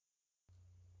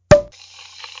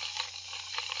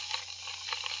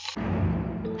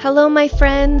Hello, my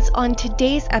friends. On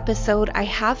today's episode, I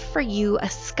have for you a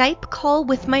Skype call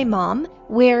with my mom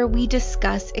where we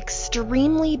discuss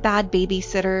extremely bad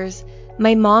babysitters,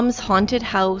 my mom's haunted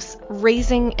house,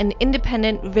 raising an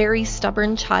independent, very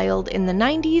stubborn child in the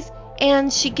 90s,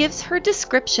 and she gives her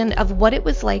description of what it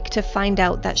was like to find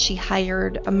out that she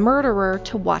hired a murderer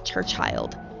to watch her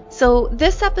child. So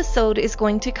this episode is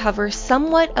going to cover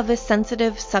somewhat of a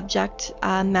sensitive subject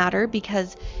matter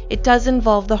because it does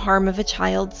involve the harm of a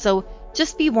child, so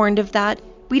just be warned of that.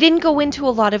 We didn't go into a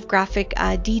lot of graphic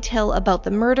detail about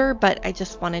the murder, but I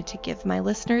just wanted to give my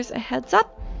listeners a heads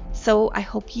up. So I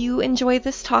hope you enjoy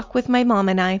this talk with my mom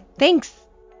and I. Thanks!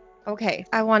 Okay,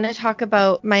 I want to talk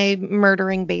about my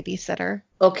murdering babysitter.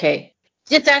 Okay.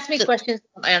 Just ask me questions,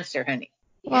 I'll answer, honey.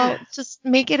 Well, just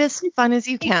make it as fun as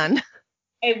you can.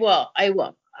 I will.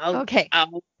 Okay.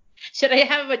 Should I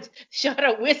have a shot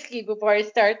of whiskey before I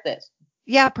start this?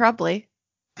 Yeah, probably.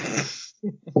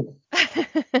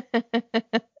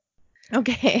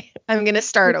 Okay, I'm going to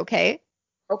start, okay?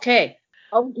 Okay,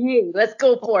 let's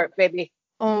go for it, baby.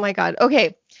 Oh my God.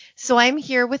 Okay, so I'm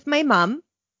here with my mom,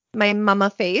 my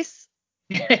mama face.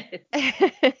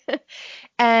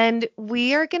 And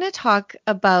we are going to talk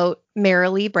about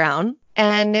Marilee Brown.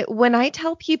 And when I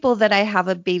tell people that I have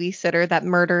a babysitter that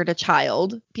murdered a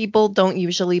child, people don't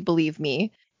usually believe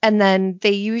me. And then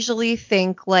they usually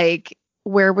think, like,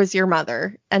 where was your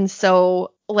mother? And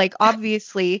so, like,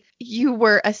 obviously, you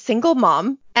were a single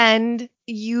mom and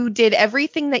you did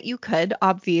everything that you could,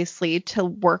 obviously, to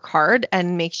work hard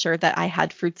and make sure that I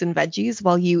had fruits and veggies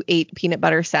while you ate peanut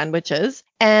butter sandwiches.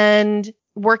 And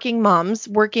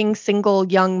working single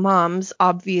young moms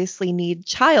obviously need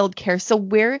childcare. So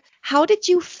how did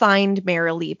you find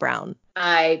Marilee Brown?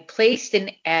 I placed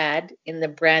an ad in the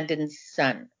Brandon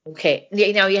Sun. Okay.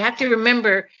 Now you have to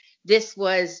remember this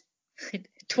was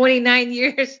 29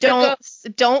 years ago.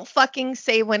 Don't fucking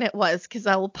say when it was, because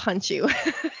I will punch you.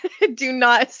 Do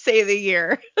not say the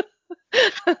year.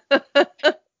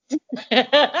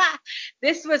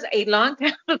 This was a long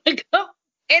time ago.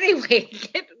 Anyway,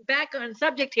 get back on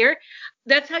subject here.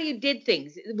 That's how you did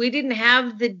things. We didn't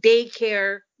have the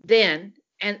daycare then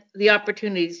and the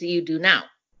opportunities that you do now.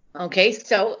 Okay,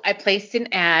 so I placed an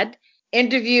ad,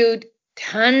 interviewed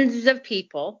tons of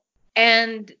people,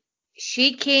 and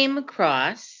she came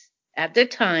across, at the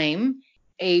time,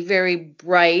 a very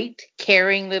bright,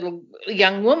 caring little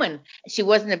young woman. She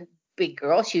wasn't a big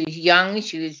girl. She was young.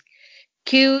 She was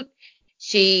cute.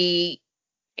 She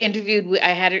interviewed.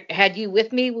 I had you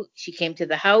with me. She came to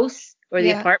the house or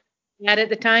the apartment we had at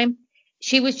the time.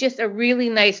 She was just a really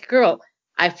nice girl.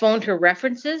 I phoned her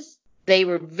references. They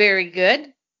were very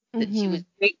good. That she was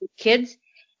great with kids,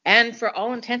 and for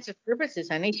all intents and purposes,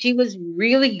 honey, she was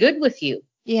really good with you.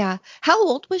 Yeah. How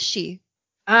old was she?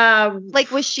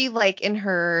 Was she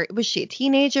was she a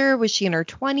teenager? Was she in her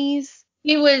 20s?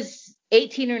 She was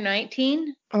 18 or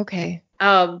 19. Okay.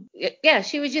 Yeah,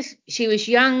 she was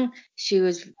young. She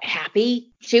was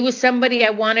happy. She was somebody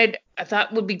I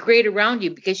thought would be great around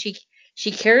you because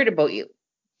she cared about you.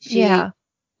 She was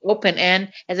open.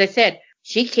 And as I said,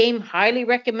 she came highly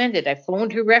recommended. I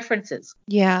phoned her references.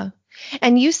 Yeah.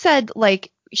 And you said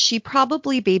she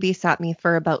probably babysat me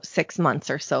for about 6 months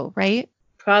or so, right?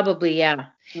 Probably, yeah.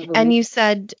 And you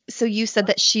said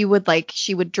that she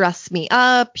would dress me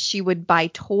up, she would buy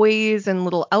toys and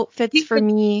little outfits for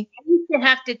me. I used to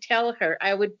have to tell her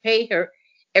I would pay her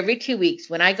every 2 weeks.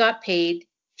 When I got paid,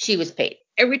 she was paid.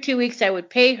 Every 2 weeks I would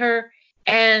pay her,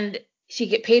 and she'd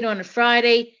get paid on a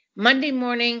Friday. Monday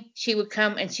morning she would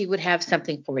come and she would have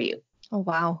something for you. Oh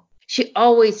wow. She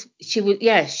was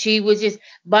just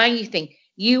buying you things.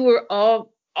 You were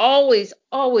always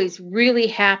really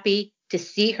happy to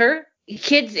see her.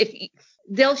 Kids,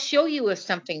 they'll show you if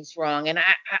something's wrong, and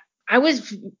I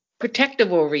was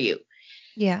protective over you.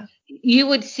 Yeah. You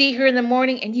would see her in the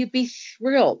morning and you'd be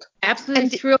thrilled.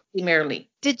 Absolutely thrilled, Marilee.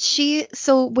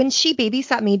 So when she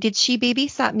babysat me, did she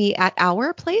babysat me at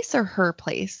our place or her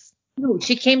place? No,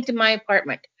 she came to my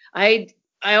apartment. I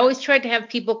always tried to have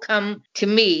people come to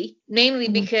me, namely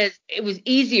because it was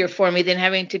easier for me than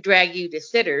having to drag you to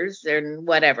sitters and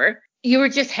whatever. You were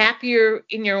just happier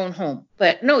in your own home.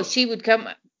 But no, she would come.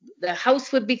 The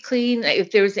house would be clean.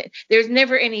 If there's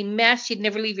never any mess, she'd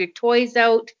never leave your toys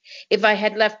out. If I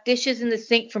had left dishes in the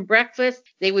sink from breakfast,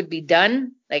 they would be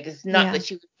done. Like, it's not that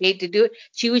she was paid to do it.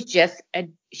 She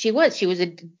was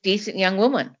a decent young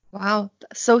woman. Wow.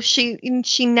 So she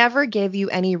never gave you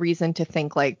any reason to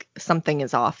think like something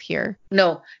is off here.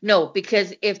 No,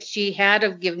 because if she had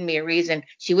have given me a reason,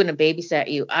 she wouldn't have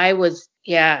babysat you.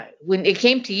 When it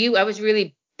came to you, I was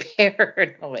really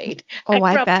paranoid. Oh,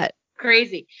 I bet.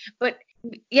 Crazy. But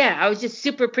Yeah, I was just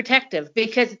super protective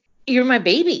because you're my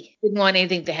baby. Didn't want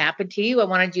anything to happen to you. I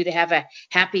wanted you to have a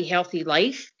happy, healthy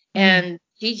life. Mm. And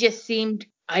she just seemed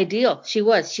ideal. She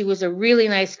was. She was a really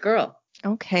nice girl.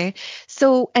 Okay.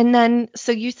 So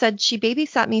you said she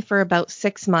babysat me for about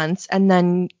 6 months. And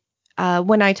then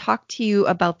when I talked to you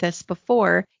about this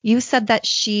before, you said that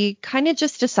she kind of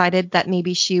just decided that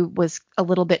maybe she was a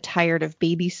little bit tired of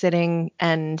babysitting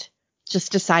and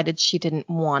just decided she didn't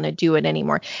want to do it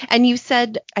anymore. And you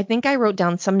said, I think I wrote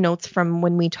down some notes from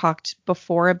when we talked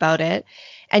before about it.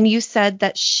 And you said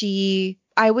that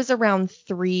I was around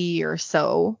 3 or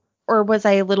so. Or was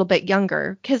I a little bit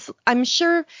younger? Because I'm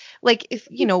sure, like, if,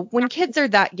 when kids are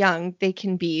that young,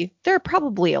 they're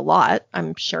probably a lot,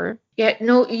 I'm sure. Yeah,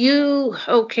 no,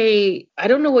 okay. I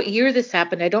don't know what year this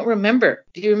happened. I don't remember.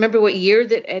 Do you remember what year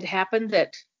that it happened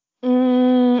that?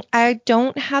 I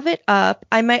don't have it up.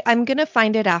 I'm going to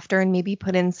find it after and maybe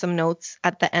put in some notes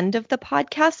at the end of the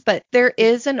podcast, but there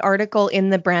is an article in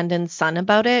the Brandon Sun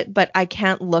about it, but I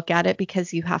can't look at it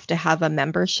because you have to have a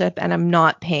membership and I'm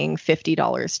not paying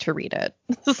 $50 to read it.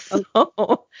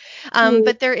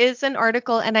 But there is an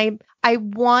article and I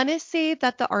want to say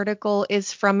that the article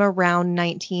is from around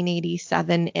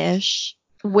 1987-ish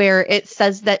where it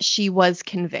says that she was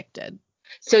convicted.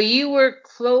 So you were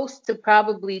close to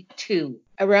probably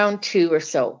around 2 or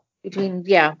so, between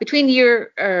a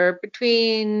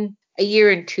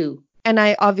year and 2. And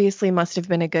I obviously must have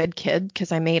been a good kid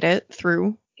because I made it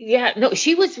through. Yeah, no,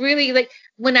 she was really like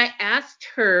when I asked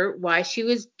her why she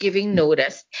was giving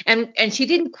notice, and she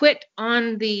didn't quit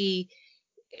she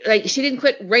didn't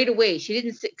quit right away. She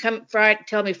didn't come Friday,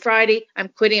 tell me Friday I'm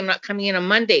quitting. I'm not coming in on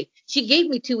Monday. She gave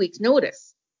me 2 weeks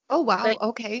notice. Oh, wow. Like,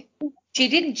 Okay. she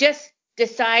didn't just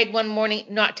decide one morning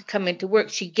not to come into work.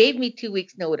 She gave me 2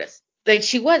 weeks notice. Like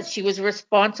she was a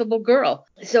responsible girl.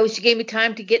 So she gave me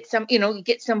time to get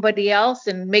get somebody else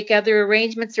and make other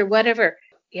arrangements or whatever.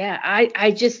 Yeah,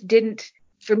 I just didn't,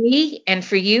 for me and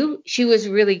for you, she was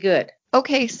really good.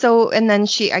 Okay. So, and then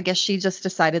I guess she just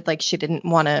decided like she didn't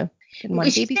want to She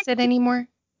babysit anymore.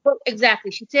 Well,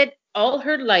 exactly. She said all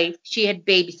her life she had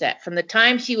babysat from the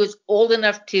time she was old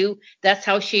enough to. That's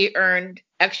how she earned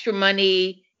extra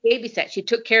money. Babysat. She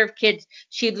took care of kids.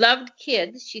 She loved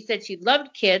kids. She said she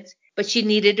loved kids, but she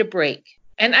needed a break.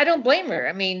 And I don't blame her.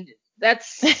 I mean,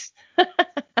 that's,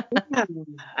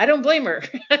 I don't blame her.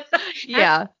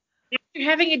 Yeah. After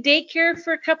having a daycare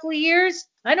for a couple of years,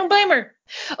 I don't blame her.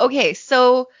 Okay.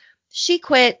 So she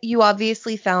quit. You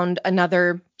obviously found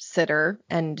another sitter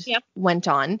and Yep. went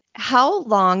on. How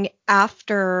long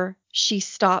after she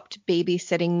stopped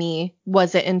babysitting me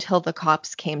was it until the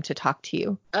cops came to talk to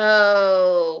you?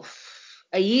 Oh,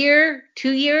 a year,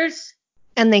 2 years?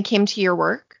 And they came to your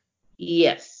work?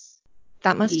 Yes.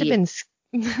 That must have Yeah. been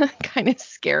kind of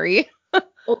scary.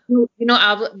 Oh,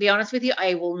 I'll be honest with you.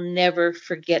 I will never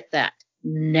forget that.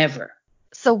 Never.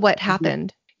 So what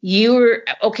happened? You were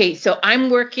okay. So I'm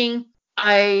working.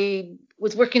 I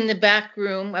was working in the back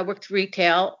room. I worked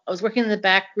retail. I was working in the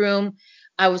back room.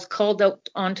 I was called out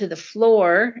onto the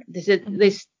floor.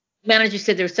 This manager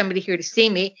said there was somebody here to see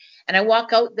me. And I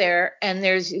walk out there, and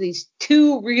there's these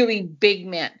two really big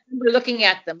men. We're looking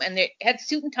at them, and they had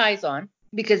suit and ties on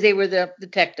because they were the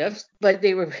detectives, but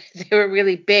they were they were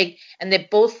really big, and they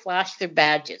both flashed their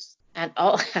badges. And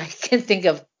all I can think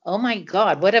of, oh my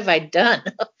God, what have I done?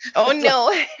 Oh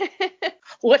no.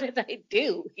 What did I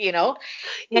do? Yeah.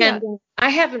 And I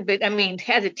haven't been, I mean,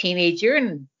 as a teenager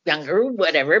and younger,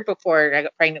 whatever, before I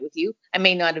got pregnant with you, I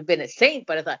may not have been a saint,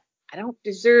 but I thought, I don't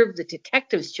deserve the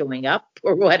detectives showing up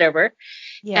or whatever.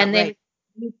 Yeah, And then right.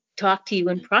 we talked to you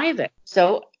in private.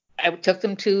 So I took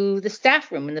them to the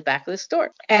staff room in the back of the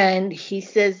store. And he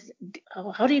says,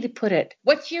 oh, how did he put it?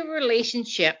 What's your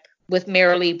relationship with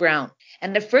Marilee Brown?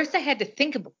 And at first I had to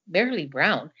think about Marilee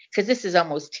Brown because this is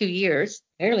almost 2 years.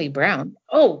 Marilee Brown.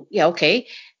 Oh, yeah, okay.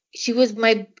 She was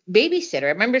my babysitter.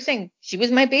 I remember saying she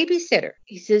was my babysitter.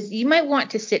 He says, you might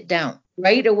want to sit down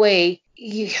right away.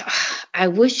 I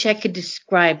wish I could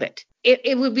describe it.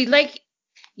 It would be like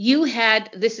you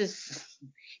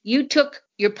took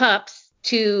your pups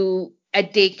to a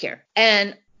daycare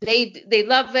and they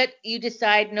love it. You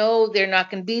decide, no, they're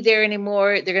not going to be there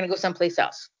anymore. They're going to go someplace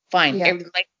else. Fine. Yeah.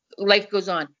 Life goes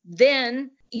on.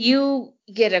 Then you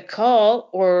get a call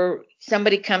or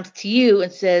somebody comes to you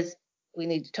and says, we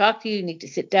need to talk to you. You need to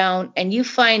sit down. And you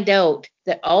find out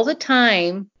that all the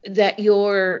time that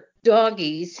your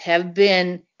doggies have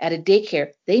been at a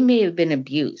daycare, they may have been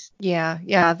abused. Yeah.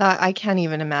 Yeah. That I can't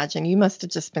even imagine. You must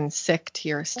have just been sick to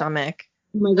your stomach.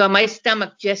 Oh my God, my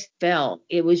stomach just fell.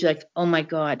 It was like, oh my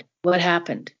God, what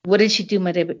happened? What did she do,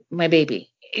 my baby?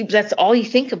 that's all you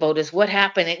think about is what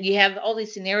happened. And you have all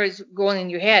these scenarios going in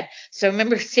your head. So I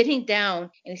remember sitting down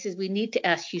and he says, we need to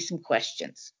ask you some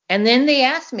questions. And then they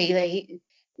asked me, like,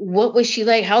 what was she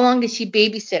like? How long did she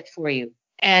babysit for you?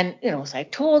 And, so I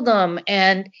told them,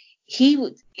 and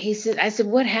he said, I said,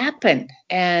 what happened?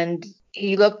 And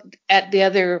he looked at the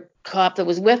other cop that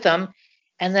was with him.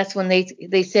 And that's when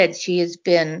they said she has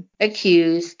been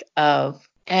accused of,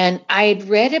 and I had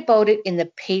read about it in the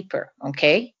paper.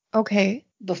 Okay. Okay.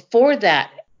 Before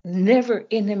that, never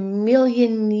in a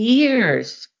million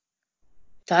years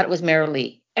thought it was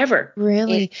Marilee, ever.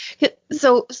 Really?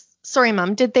 So, sorry,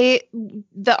 Mom,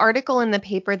 the article in the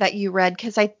paper that you read,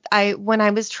 because when I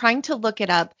was trying to look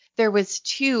it up, there was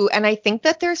two, and I think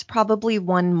that there's probably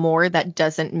one more that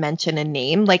doesn't mention a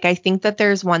name. Like, I think that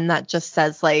there's one that just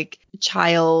says, like,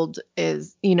 child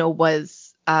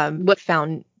was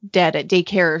found dead at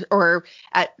daycare or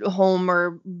at home,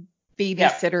 or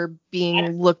babysitter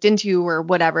being looked into or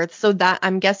whatever. So that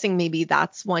I'm guessing maybe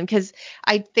that's one, because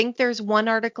I think there's one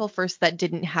article first that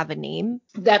didn't have a name.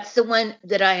 That's the one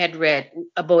that I had read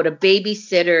about a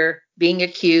babysitter being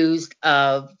accused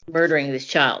of murdering this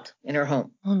child in her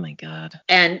home. Oh my God.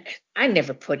 And I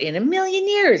never put in a million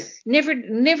years, never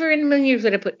in a million years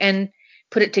would I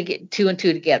put it to get two and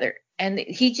two together. And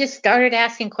he just started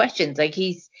asking questions. Like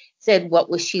he said, what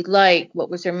was she like? What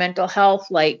was her mental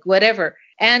health like? Whatever.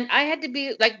 And I had to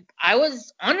be like, I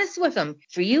was honest with him.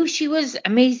 For you, she was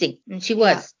amazing. And she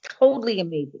was totally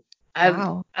amazing.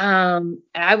 Wow.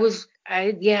 I was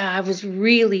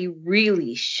really,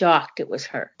 really shocked it was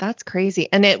her. That's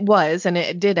crazy. And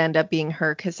it did end up being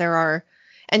her, because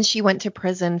and she went to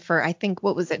prison for, I think,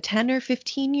 what was it, 10 or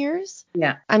 15 years?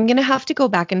 Yeah. I'm going to have to go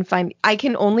back and I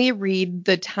can only read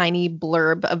the tiny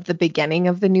blurb of the beginning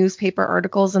of the newspaper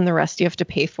articles, and the rest you have to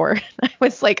pay for. I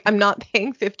was like, I'm not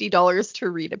paying $50 to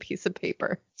read a piece of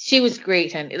paper. She was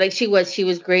great, honey. Like she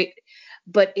was great,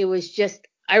 but it was just,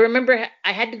 I remember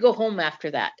I had to go home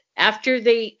after that. After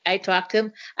I talked to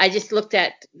him, I just looked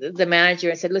at the manager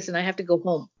and said, listen, I have to go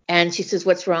home. And she says,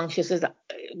 what's wrong? She says,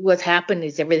 what's happened?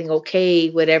 Is everything okay?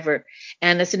 Whatever.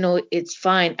 And I said, no, it's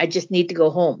fine. I just need to go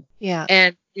home. Yeah.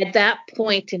 And at that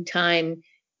point in time,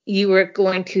 you were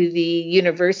going to the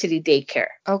university daycare.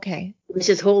 Okay. Which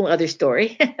is a whole other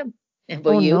story.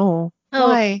 Oh, you? No.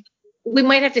 Why? We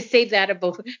might have to save that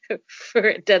for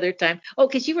another time. Oh,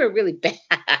 because you were really bad.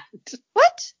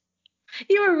 What?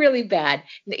 You were really bad.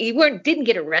 You didn't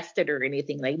get arrested or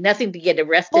anything. Like nothing to get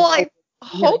arrested. Well, I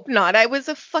hope not. I was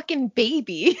a fucking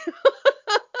baby.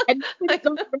 And you got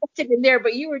arrested in there,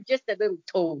 but you were just a little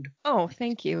toad. Oh,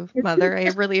 thank you, Mother. I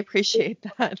really appreciate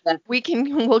that.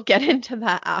 We'll get into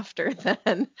that after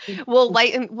then. We'll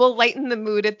lighten the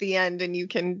mood at the end, and you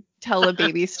can tell a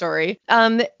baby story.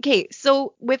 Okay,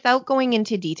 so without going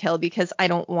into detail, because I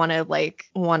don't want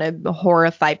to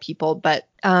horrify people, but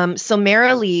so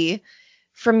Marilee,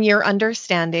 from your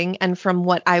understanding and from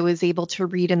what I was able to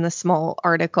read in the small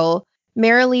article,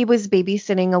 Marilee was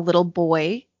babysitting a little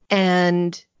boy,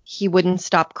 and he wouldn't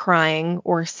stop crying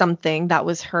or something. That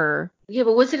was her. Yeah,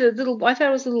 but was it a little? I thought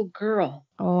it was a little girl.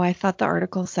 Oh, I thought the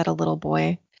article said a little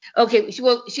boy. Okay,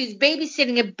 well, she's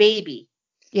babysitting a baby.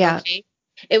 Yeah. Okay.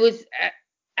 It was.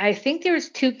 I think there was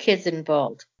two kids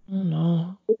involved. Oh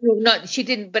no. No, she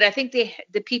didn't. But I think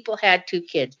the people had two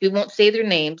kids. We won't say their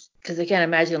names because I can't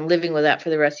imagine living with that for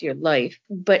the rest of your life.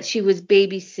 But she was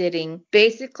babysitting,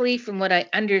 basically, from what I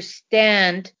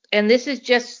understand, and this is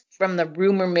just from the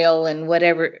rumor mill and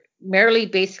whatever.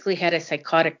 Marilee basically had a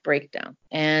psychotic breakdown,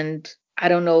 and I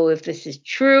don't know if this is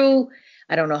true.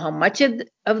 I don't know how much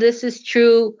of this is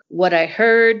true. What I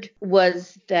heard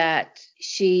was that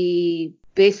she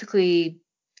basically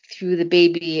threw the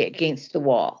baby against the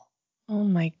wall. Oh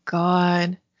my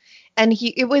God. And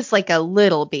it was like a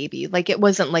little baby. Like it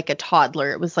wasn't like a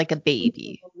toddler. It was like a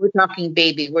baby. We're talking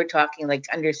baby. We're talking like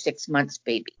under 6 months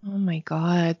baby. Oh my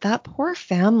God. That poor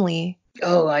family.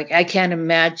 Oh, I can't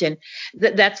imagine.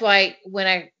 That's why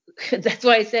that's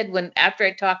why I said after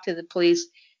I talked to the police,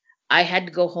 I had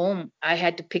to go home.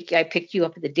 I picked you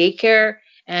up at the daycare,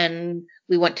 and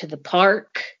we went to the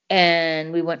park,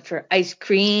 and we went for ice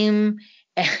cream,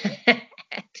 and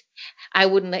I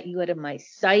wouldn't let you out of my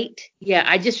sight. Yeah,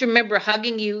 I just remember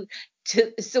hugging you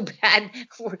so bad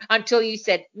until you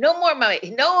said, no more,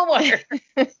 mommy, no more.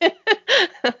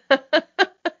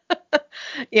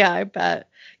 Yeah, I bet.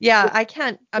 Yeah, I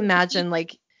can't imagine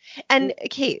and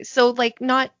okay, so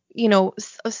not,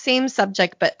 same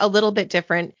subject, but a little bit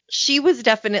different. She was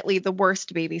definitely the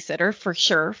worst babysitter for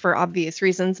sure, for obvious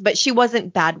reasons, but she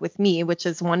wasn't bad with me, which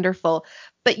is wonderful.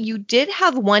 But you did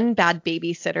have one bad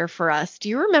babysitter for us. Do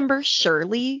you remember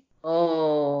Shirley?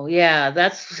 Oh, yeah,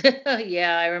 that's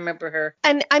yeah, I remember her.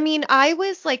 And I mean, I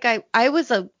was like, I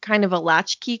was a kind of a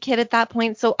latchkey kid at that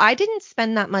point, so I didn't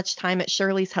spend that much time at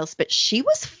Shirley's house, but she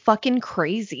was fucking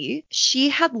crazy. She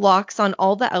had locks on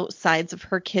all the outsides of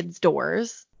her kids'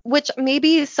 doors, which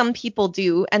maybe some people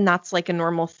do, and that's like a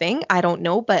normal thing. I don't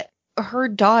know, but her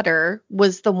daughter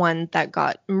was the one that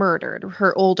got murdered.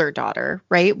 Her older daughter,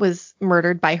 right, was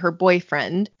murdered by her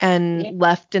boyfriend and Yeah.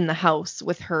 left in the house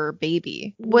with her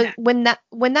baby. Was Yeah. when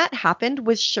that happened,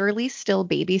 was Shirley still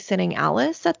babysitting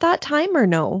Alice at that time or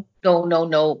no? No, no,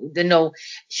 no, no.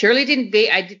 Shirley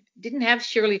didn't have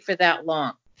Shirley for that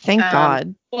long. Thank Um,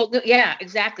 God. well, yeah,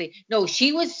 exactly. No,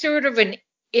 she was sort of an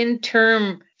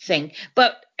interim thing.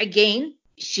 But again,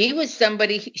 she was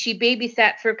somebody, she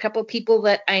babysat for a couple of people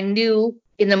that I knew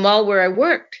in the mall where I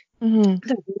worked. Hmm.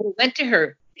 So I went to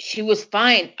her. She was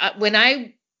fine. When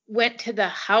I went to the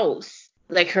house,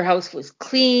 like her house was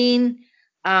clean.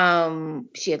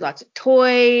 She had lots of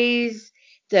toys.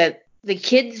 The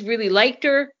kids really liked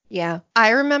her. Yeah.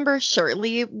 I remember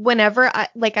Shirley whenever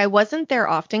I wasn't there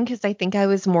often because I think I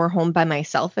was more home by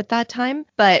myself at that time,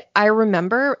 but I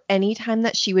remember anytime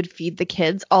that she would feed the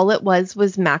kids, all it was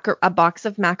a box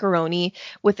of macaroni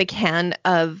with a can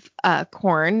of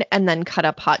corn and then cut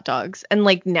up hot dogs. And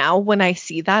like now when I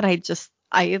see that,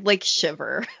 I like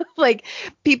shiver. Like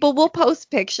people will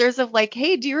post pictures of like,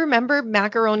 hey, do you remember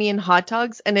macaroni and hot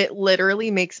dogs? And it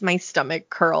literally makes my stomach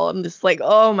curl. I'm just like,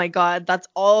 oh my God, that's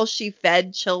all she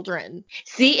fed children.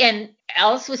 See, and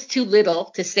Alice was too little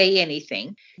to say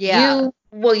anything. Yeah,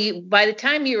 You by the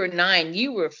time you were 9,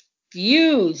 you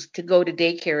refused to go to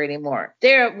daycare anymore.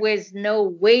 There was no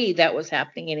way that was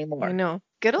happening I anymore. know.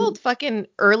 Good old fucking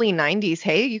early 90s.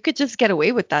 Hey, you could just get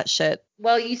away with that shit.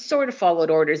 Well, you sort of followed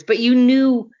orders, but you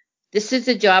knew this is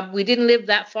a job. We didn't live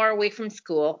that far away from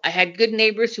school. I had good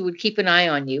neighbors who would keep an eye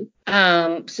on you.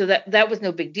 So that was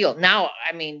no big deal. Now,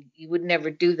 I mean, you would never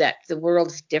do that. The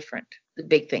world's different. The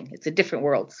big thing. It's a different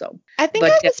world. So, I think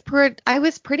but I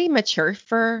was pretty mature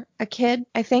for a kid,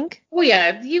 I think. oh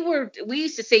yeah, you were. We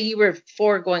used to say you were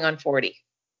 4 going on 40.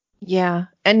 Yeah.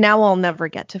 And now I'll never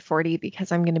get to 40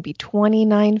 because I'm going to be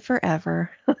 29 forever.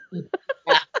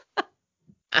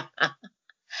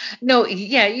 No,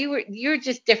 yeah, you're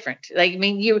just different. Like I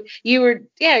mean, you were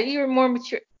yeah, you were more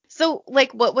mature. So,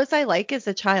 like, what was I like as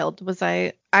a child?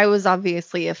 I was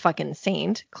obviously a fucking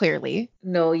saint, clearly.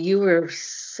 No, you were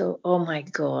so, oh my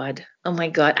God. Oh my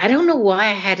God. I don't know why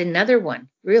I had another one,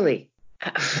 really.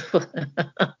 But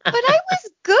I was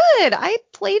good. I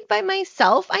played by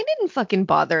myself. I didn't fucking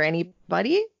bother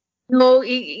anybody. No,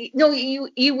 no,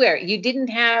 you were. You didn't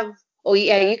have, oh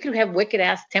yeah, you could have wicked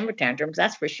ass temper tantrums,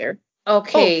 that's for sure. Oh,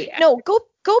 Okay. no,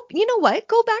 you know what?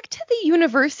 Go back to the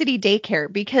university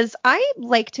daycare because I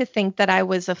like to think that I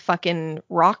was a fucking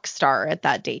rock star at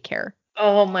that daycare.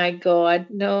 Oh my God.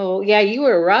 No. Yeah, you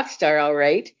were a rock star, all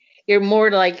right. You're more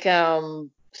like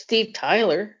Steve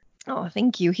Tyler. Oh,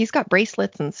 thank you. He's got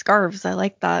bracelets and scarves. I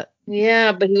like that.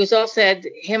 Yeah, but he was also had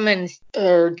him and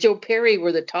Joe Perry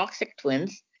were the toxic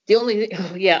twins. The only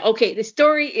yeah, okay. The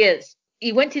story is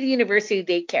he went to the university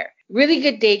daycare. Really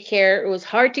good daycare. It was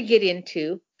hard to get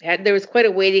into. There was quite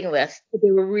a waiting list, but they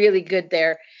were really good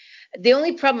there. The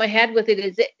only problem I had with it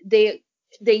is that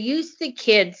they used the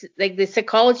kids, like the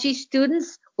psychology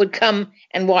students would come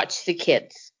and watch the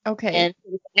kids Okay. and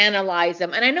analyze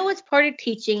them. And I know it's part of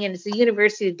teaching and it's a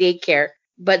university daycare,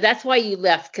 but that's why you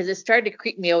left because it started to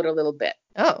creep me out a little bit.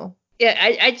 Oh, Yeah,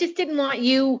 I just didn't want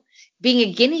you being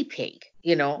a guinea pig,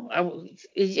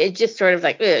 it just sort of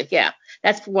like, ugh, yeah,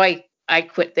 that's why I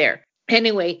quit there.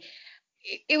 Anyway,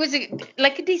 it was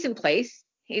like a decent place.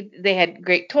 They had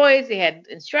great toys, they had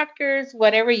instructors,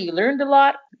 whatever. You learned a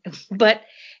lot, but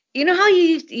you know how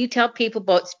you tell people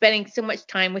about spending so much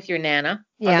time with your nana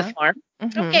on the yeah. farm?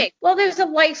 Mm-hmm. Okay, well, there's a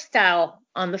lifestyle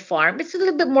on the farm. It's a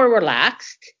little bit more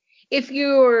relaxed. If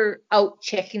you're out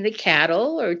checking the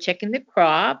cattle or checking the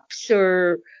crops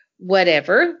or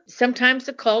whatever, sometimes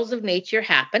the calls of nature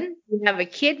happen. You have a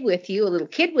little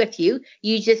kid with you,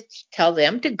 you just tell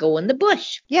them to go in the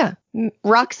bush. Yeah.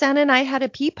 Roxanne and I had a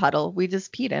pee puddle. We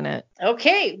just peed in it.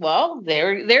 Okay, well,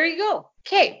 there you go.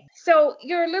 Okay, so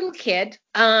you're a little kid.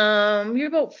 You're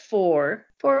about 4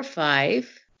 or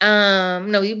 5.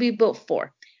 No, you'd be about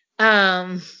 4.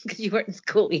 Because you weren't in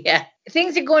school yet.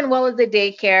 Things are going well at the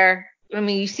daycare. I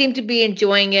mean, you seem to be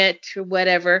enjoying it or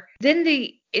whatever. Then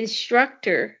the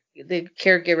instructor, the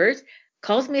caregivers,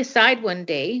 calls me aside one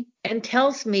day and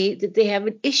tells me that they have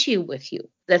an issue with you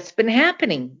that's been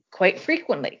happening quite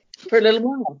frequently for a little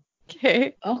while.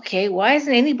 Okay. Okay, why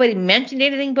hasn't anybody mentioned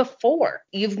anything before?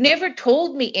 You've never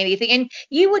told me anything. And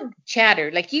you would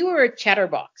chatter, like you were a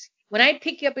chatterbox. when I'd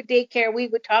pick you up at daycare, we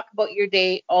would talk about your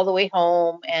day all the way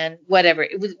home and whatever.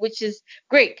 It was, which is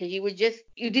great because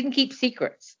you didn't keep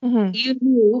secrets. Mm-hmm. You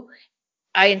knew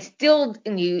I instilled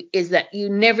in you is that you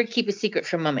never keep a secret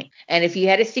from mommy. And if you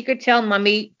had a secret, tell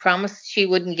mommy, promise she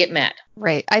wouldn't get mad.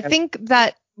 Right. I think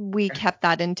that we kept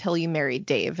that until you married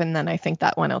Dave, and then I think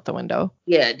that went out the window.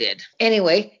 Yeah, it did.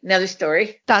 Anyway, another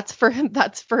story. That's for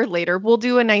later. We'll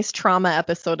do a nice trauma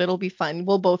episode. It'll be fun.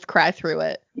 We'll both cry through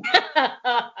it.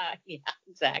 Yeah,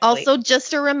 exactly. Also,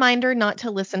 just a reminder not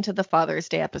to listen to the Father's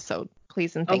Day episode,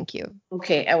 please and thank you.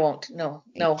 Okay, I won't. No.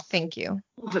 Thank you.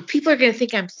 But people are going to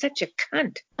think I'm such a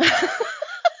cunt. No,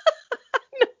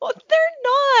 they're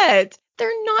not.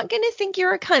 They're not going to think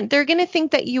you're a cunt. They're going to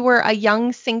think that you were a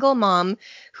young single mom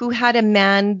who had a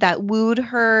man that wooed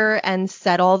her and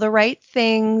said all the right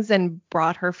things and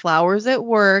brought her flowers at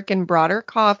work and brought her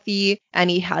coffee, and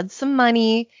he had some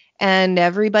money, and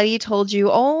everybody told you,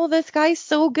 oh, this guy's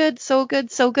so good, so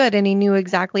good, so good, and he knew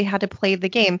exactly how to play the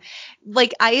game.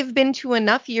 Like, I've been to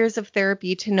enough years of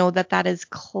therapy to know that that is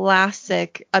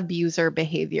classic abuser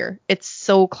behavior. It's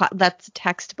so that's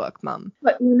textbook, Mom.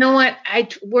 But you know what? I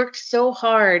worked so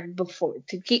hard before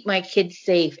to keep my kids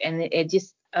safe, and it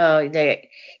just that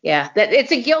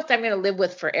it's a guilt I'm going to live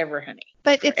with forever, honey.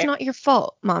 But it's not your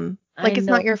fault, Mom. Like, it's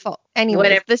not your fault. Anyways,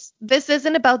 Whatever. this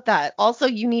isn't about that. Also,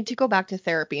 you need to go back to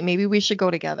therapy. Maybe we should go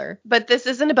together. But this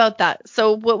isn't about that.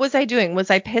 So what was I doing?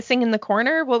 Was I pissing in the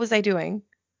corner? What was I doing?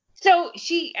 So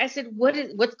I said,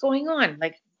 what's going on?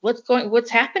 Like,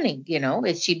 what's happening? You know,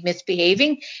 is she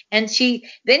misbehaving? And she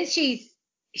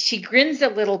grins a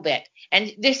little bit.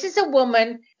 And this is a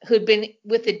woman who'd been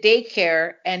with the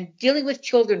daycare and dealing with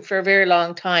children for a very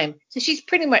long time. So she's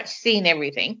pretty much seen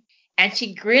everything. And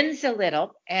she grins a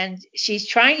little, and you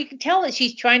can tell that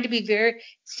she's trying to be very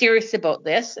serious about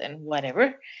this and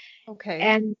whatever. Okay.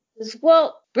 And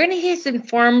well, Brittany has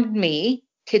informed me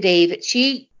today that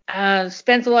she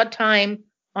spends a lot of time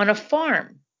on a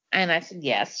farm. And I said,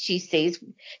 yes,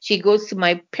 she goes to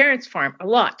my parents' farm a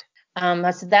lot. I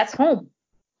said, that's home.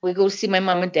 We go see my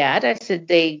mom and dad. I said,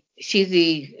 she's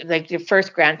their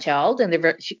first grandchild, and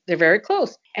they're very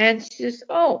close. And she says,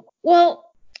 oh, well,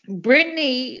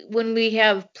 Brittany, when we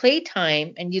have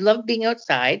playtime and you love being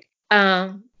outside,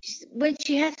 when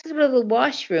she has to go to the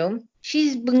washroom,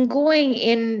 she's been going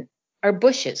in our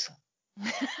bushes.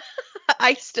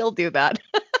 I still do that.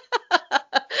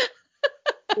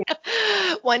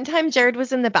 One time Jared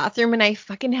was in the bathroom and I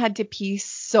fucking had to pee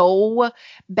so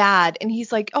bad. And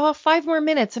he's like, oh, 5 more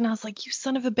minutes. And I was like, you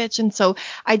son of a bitch. And so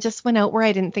I just went out where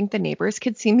I didn't think the neighbors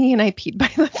could see me and I peed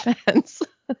by the fence.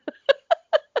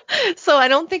 So I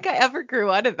don't think I ever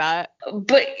grew out of that.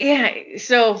 But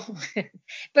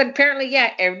but apparently,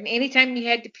 anytime you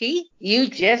had to pee, you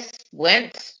just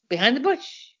went behind the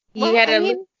bush. You had a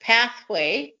little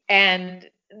pathway, and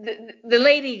the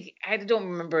lady, I don't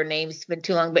remember her name, it's been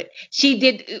too long, but she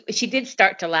did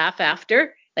start to laugh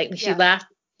after. Like when she laughed,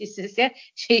 she says, yeah,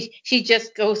 she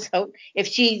just goes out. If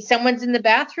someone's in the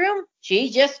bathroom,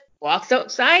 she just walks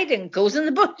outside and goes in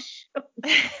the bush.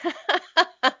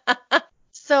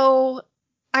 So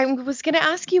I was going to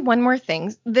ask you one more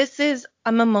thing. This is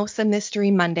a Mimosa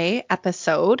Mystery Monday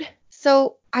episode.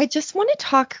 So I just want to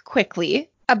talk quickly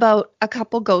about a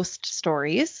couple ghost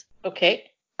stories.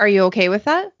 Okay. Are you okay with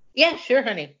that? Yeah, sure,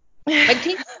 honey.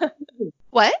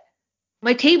 What?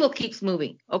 My table keeps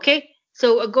moving. Okay.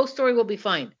 So a ghost story will be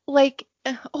fine. Like,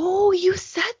 oh, you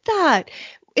said that.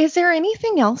 Is there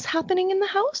anything else happening in the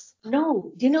house?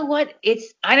 No. You know what?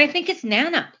 I think it's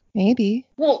Nana. Maybe.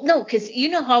 Well, no, because you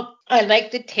know how I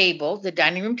like the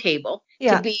dining room table,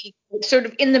 to be sort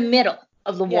of in the middle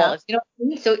of the walls. You know what I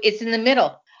mean? So it's in the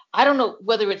middle. I don't know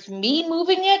whether it's me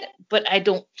moving it, but I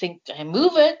don't think I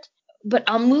move it. But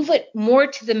I'll move it more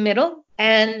to the middle.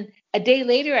 And a day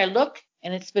later, I look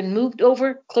and it's been moved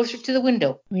over closer to the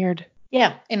window. Weird.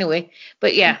 Yeah. Anyway,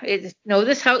 but yeah,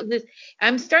 this house.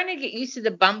 I'm starting to get used to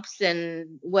the bumps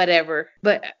and whatever.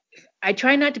 But I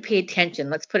try not to pay attention.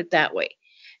 Let's put it that way.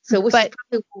 So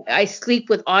I sleep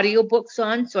with audiobooks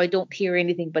on, so I don't hear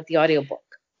anything but the audiobook.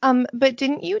 But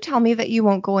didn't you tell me that you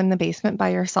won't go in the basement by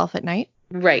yourself at night?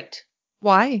 Right.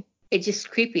 Why? It's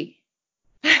just creepy.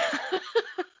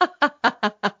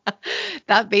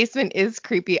 That basement is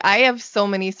creepy. I have so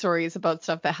many stories about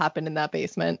stuff that happened in that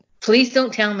basement. Please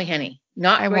don't tell me, honey.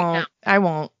 Not right now. I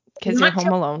won't, because you're home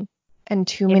alone. And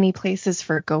too many places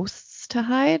for ghosts to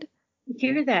hide.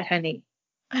 Hear that, honey.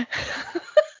 I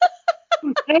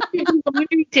should be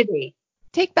laundry today.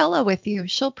 Take Bella with you.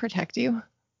 She'll protect you.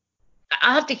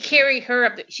 I'll have to carry her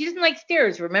up. She doesn't like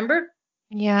stairs, remember?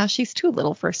 Yeah, she's too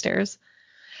little for stairs.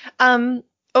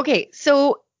 Okay,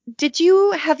 so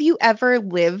Have you ever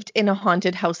lived in a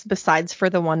haunted house besides for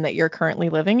the one that you're currently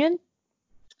living in?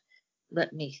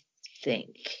 Let me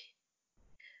think.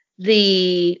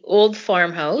 The old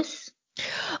farmhouse.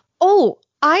 Oh,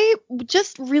 I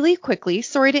just really quickly,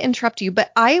 sorry to interrupt you,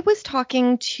 but I was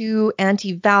talking to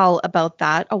Auntie Val about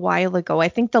that a while ago. I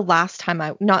think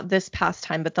not this past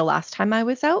time, but the last time I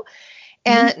was out.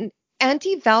 And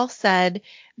Auntie Val said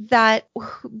that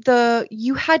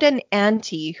you had an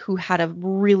auntie who had a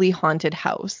really haunted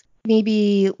house,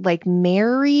 maybe like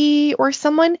Mary or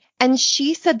someone, and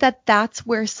she said that that's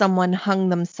where someone hung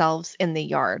themselves in the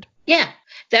yard. Yeah,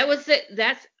 that's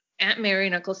Aunt Mary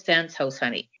and Uncle Stan's house,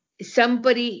 honey.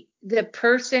 The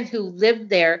person who lived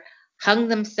there hung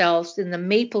themselves in the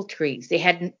maple trees. They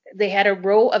had a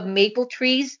row of maple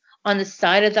trees on the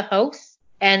side of the house,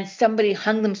 and somebody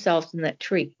hung themselves in that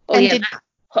tree. Oh And yeah.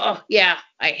 Oh yeah,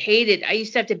 I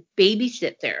used to have to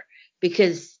babysit there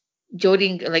because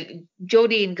Jody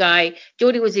and Guy.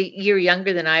 Jody was a year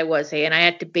younger than I was, and I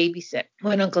had to babysit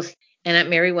when Uncle and Aunt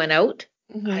Mary went out.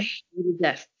 I hated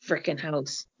that freaking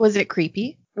house. Was it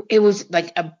creepy? It was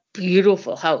like a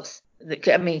beautiful house.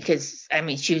 Because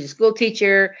she was a school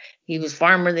teacher. He was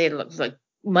farmer. They had like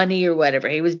money or whatever.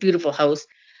 It was a beautiful house.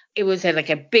 It had like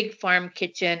a big farm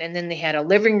kitchen, and then they had a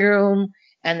living room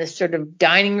and this sort of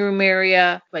dining room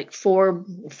area, like 4 or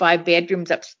 5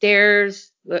 bedrooms upstairs.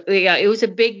 Yeah, it was a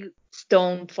big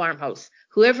stone farmhouse.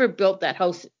 Whoever built that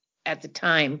house at the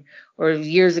time or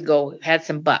years ago had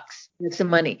some bucks, had some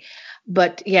money.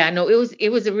 But yeah, no, it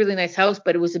was a really nice house,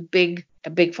 but it was a big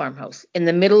farmhouse in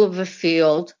the middle of a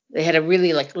field. They had a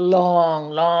really like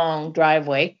long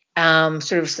driveway,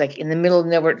 sort of like in the middle,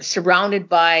 and they were surrounded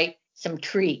by some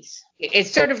trees.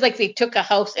 It's sort of like they took a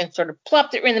house and sort of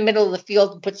plopped it in the middle of the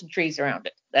field and put some trees around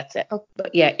it. That's it. Oh.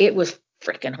 But yeah, it was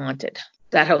freaking haunted.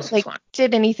 That house was haunted.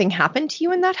 Did anything happen to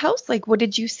you in that house? Like, what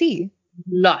did you see?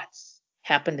 Lots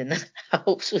happened in the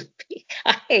house with me.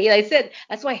 I said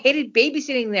that's why I hated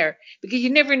babysitting there, because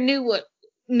you never knew what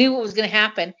was going to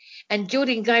happen. And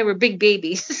Jody and Guy were big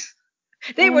babies.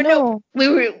 We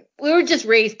were just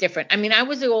raised different. I mean, I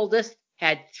was the oldest,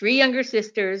 had 3 younger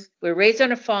sisters. We were raised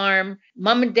on a farm.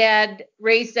 Mom and Dad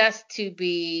raised us to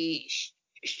be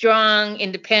strong,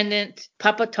 independent.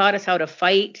 Papa taught us how to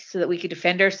fight so that we could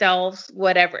defend ourselves,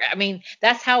 whatever. I mean,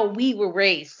 that's how we were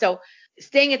raised. So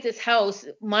staying at this house,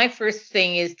 my first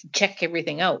thing is to check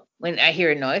everything out. When I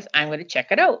hear a noise, I'm going to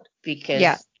check it out,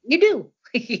 because you do,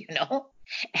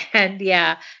 And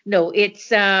yeah, no,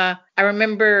 it's I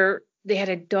remember they had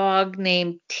a dog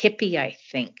named Tippy, I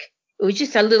think. It was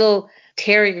just a little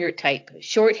terrier type,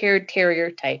 short-haired terrier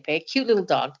type, a cute little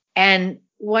dog. And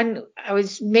we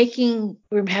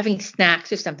were having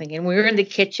snacks or something, and we were in the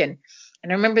kitchen.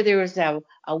 And I remember there was a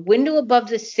window above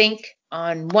the sink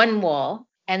on one wall,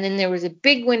 and then there was a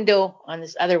big window on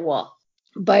this other wall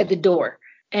by the door.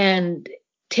 And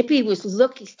Tippy was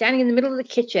standing in the middle of the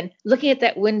kitchen, looking at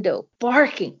that window,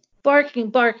 barking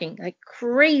like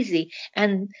crazy,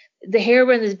 and the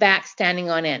hair on his back standing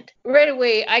on end. Right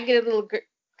away, I get a little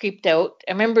creeped out.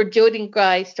 I remember Jody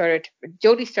started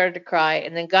to cry,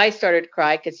 and then Guy started to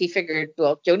cry because he figured,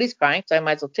 well, Jody's crying, so I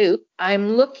might as well too.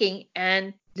 I'm looking,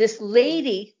 and this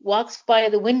lady walks by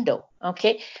the window,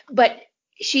 okay? But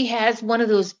she has one of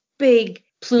those big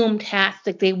plumed hats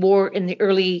like they wore in the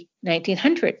early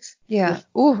 1900s. Yeah.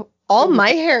 Ooh, all my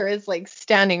hair is like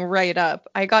standing right up.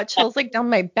 I got chills like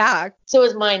down my back. So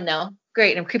is mine now.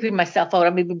 Great. I'm creeping myself out.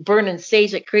 I'm even burning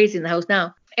sage like crazy in the house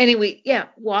now. Anyway, yeah,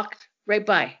 walked right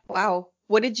by. Wow.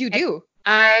 What did you do?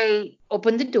 I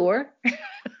opened the door.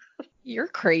 You're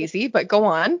crazy, but go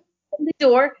on. Opened the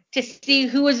door to see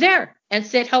who was there and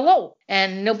said hello,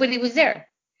 and nobody was there.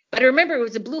 But I remember it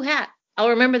was a blue hat. I'll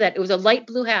remember that. It was a light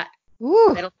blue hat.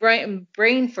 Ooh. That'll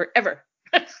brain forever.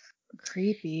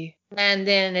 Creepy. And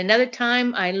then another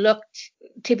time I looked,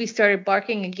 Tippy started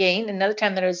barking again. Another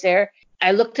time that I was there,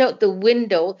 I looked out the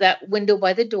window, that window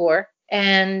by the door,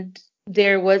 and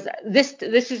there was this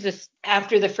is just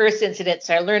after the first incident.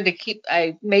 So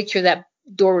I made sure that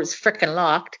door was freaking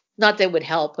locked. Not that it would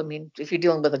help. I mean, if you're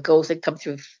dealing with a ghost, it'd come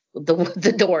through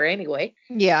the door anyway.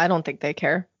 Yeah, I don't think they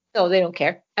care. No, they don't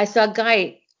care. I saw a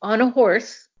guy on a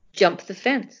horse jump the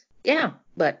fence. Yeah,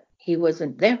 but he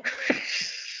wasn't there.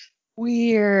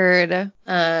 Weird.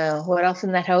 What else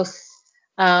in that house?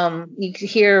 You could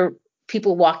hear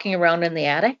people walking around in the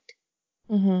attic.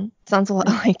 Mm-hmm. Sounds a lot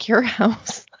like your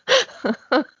house. People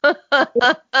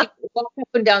walk up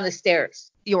and down the stairs.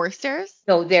 Your stairs?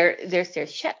 No, their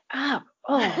stairs. Shut up.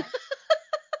 Oh.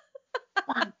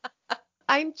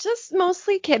 I'm just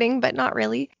mostly kidding, but not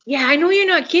really. Yeah, I know you're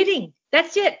not kidding.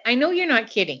 That's it. I know you're not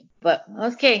kidding. But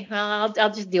okay, I'll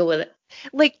just deal with it.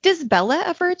 Like, does Bella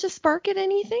ever just bark at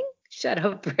anything? Shut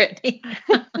up, Brittany.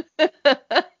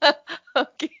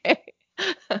 Okay.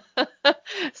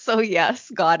 So yes,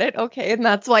 got it. Okay, and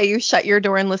that's why you shut your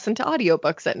door and listen to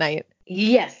audiobooks at night.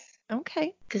 Yes,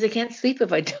 Okay. because I can't sleep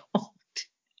if I don't.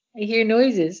 I hear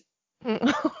noises.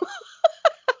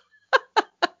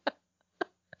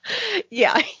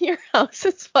 Yeah, your house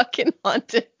is fucking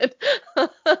haunted.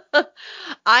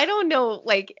 I don't know,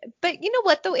 like, but you know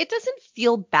what though? It doesn't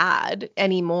feel bad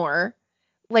anymore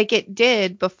like it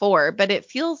did before, but it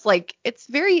feels like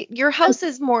your house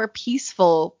is more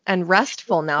peaceful and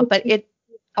restful now, but it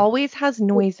always has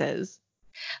noises.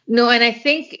 No, and I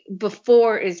think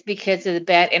before is because of the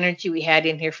bad energy we had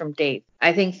in here from Dave.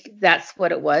 I think that's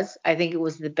what it was. I think it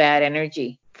was the bad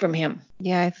energy from him.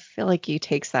 Yeah, I feel like he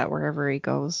takes that wherever he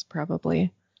goes,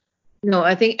 probably. No,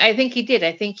 I think he did.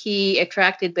 I think he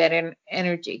attracted bad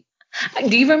energy.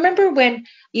 Do you remember when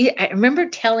I remember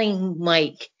telling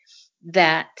Mike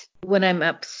that when I'm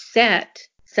upset,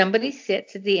 somebody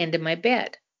sits at the end of my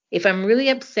bed. If I'm really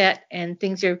upset and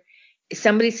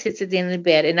somebody sits at the end of the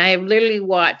bed, and I literally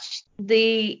watched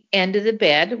the end of the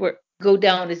bed go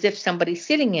down as if somebody's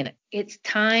sitting in it. It's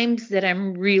times that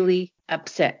I'm really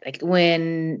upset, like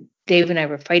when Dave and I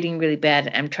were fighting really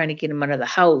bad. I'm trying to get him out of the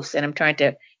house, and I'm trying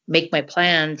to make my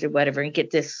plans or whatever, and get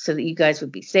this so that you guys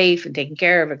would be safe and taken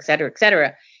care of, et cetera, et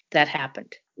cetera. That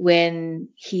happened when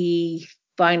he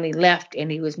finally left and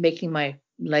he was making my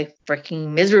life freaking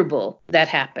miserable. That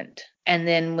happened. And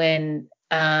then when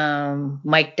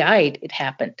Mike died, it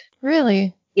happened.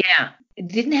 Really? Yeah. It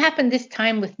didn't happen this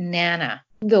time with Nana,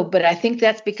 though, but I think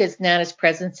that's because Nana's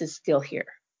presence is still here.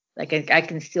 Like I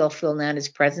can still feel Nana's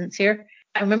presence here.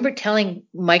 I remember telling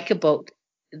Mike about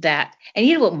that. And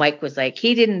you know what Mike was like?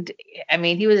 He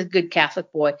was a good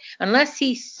Catholic boy. Unless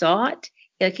he saw it,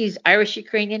 like he's Irish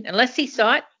Ukrainian, unless he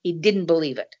saw it, he didn't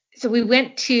believe it. So we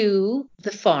went to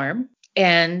the farm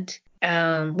and we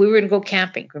were going to go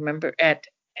camping, remember, at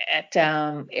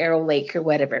Arrow Lake or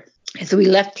whatever. And so we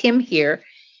left him here,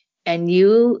 and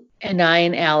you and I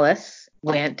and Alice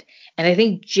went. And I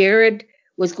think Jared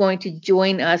was going to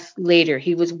join us later.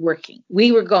 He was working.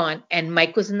 We were gone, and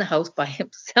Mike was in the house by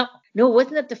himself. No, it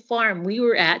wasn't at the farm.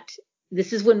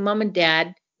 This is when Mom and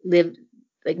Dad lived,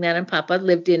 like Nana and Papa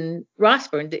lived in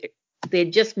Rossburn. They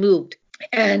had just moved.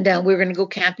 And we were going to go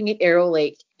camping at Arrow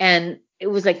Lake. And it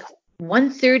was like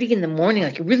 1:30 in the morning,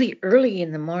 like really early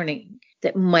in the morning,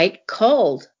 that Mike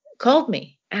called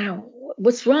me. And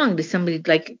what's wrong? Did somebody,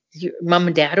 like, your mom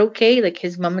and dad okay? Like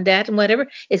his mom and dad and whatever?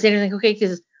 Is everything okay? He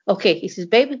says, okay. He says,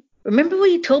 baby, remember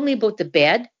what you told me about the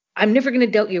bed? I'm never going to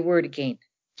doubt your word again.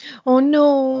 Oh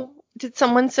no. Did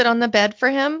someone sit on the bed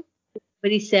for him? But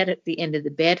he sat at the end of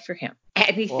the bed for him.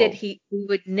 And he Whoa. said he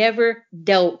would never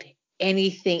doubt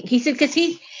anything. He said, because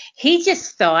he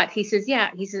just thought, he says, yeah,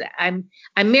 he says, I'm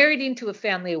married into a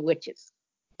family of witches.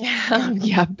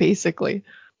 Yeah, basically.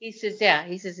 He says, yeah,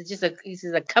 he says,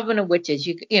 a coven of witches,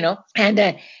 you know, and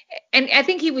I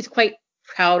think he was quite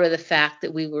proud of the fact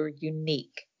that we were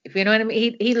unique. If you know what I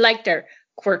mean, he liked our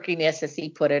quirkiness, as he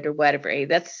put it, or whatever.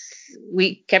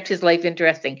 We kept his life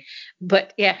interesting.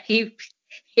 But yeah, I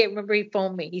remember he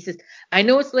phoned me. He says, I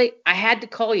know it's late. I had to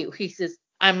call you. He says,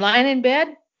 I'm lying in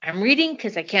bed. I'm reading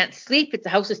because I can't sleep. The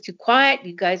house is too quiet.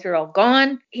 You guys are all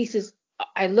gone. He says,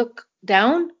 I look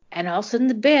down and all of a sudden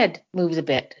the bed moves a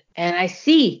bit. And I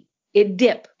see it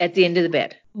dip at the end of the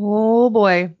bed. Oh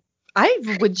boy.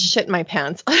 I would shit my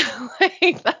pants.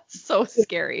 Like, that's so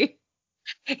scary.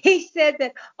 He said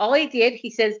that all he did,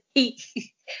 he says he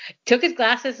took his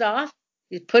glasses off,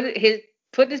 he put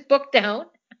his book down,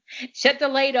 shut the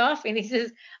light off, and he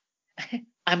says,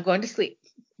 I'm going to sleep.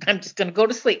 I'm just going to go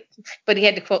to sleep. But he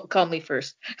had to call me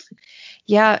first.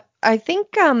 Yeah, I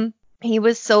think he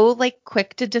was so like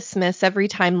quick to dismiss every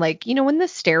time, like, you know, when the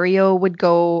stereo would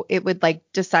go, it would like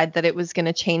decide that it was going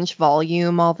to change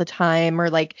volume all the time, or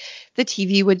like the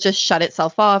TV would just shut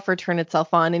itself off or turn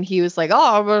itself on, and he was like,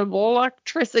 oh,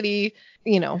 electricity,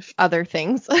 you know, other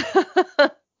things.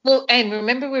 Well, and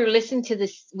remember we were listening to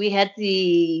this, we had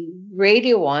the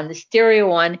radio on, the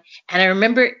stereo on, and I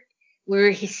remember we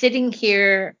were sitting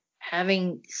here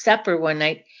having supper one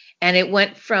night, and it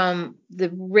went from the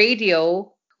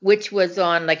radio, which was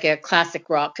on like a classic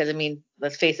rock, because I mean,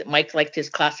 let's face it, Mike liked his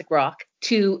classic rock,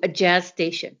 to a jazz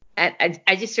station. And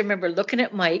I just remember looking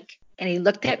at Mike, and he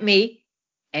looked at me,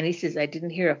 and he says, I didn't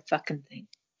hear a fucking thing.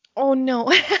 Oh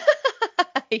no.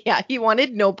 Yeah, he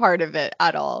wanted no part of it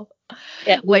at all.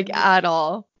 Yeah, Like at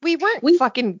all. We weren't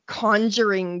fucking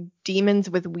conjuring demons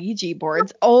with Ouija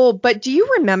boards. Oh, but do you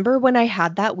remember when I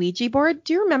had that Ouija board?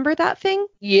 Do you remember that thing?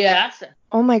 Yes.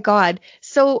 Oh my God.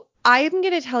 So I'm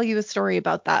going to tell you a story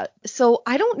about that. So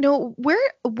I don't know where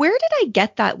did I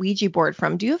get that Ouija board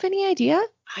from? Do you have any idea?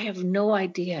 I have no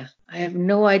idea. I have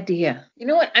no idea. You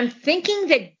know what? I'm thinking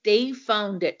that Dave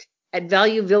found it at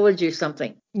Value Village or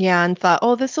something. Yeah, and thought,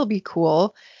 oh, this will be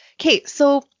cool. Okay,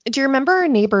 so do you remember our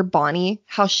neighbor Bonnie,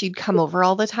 how she'd come over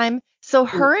all the time? So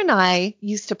her and I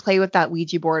used to play with that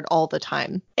Ouija board all the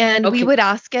time. And we Okay. would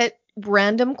ask it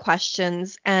random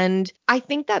questions. And I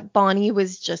think that Bonnie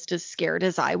was just as scared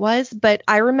as I was. But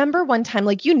I remember one time,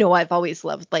 like, I've always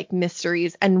loved like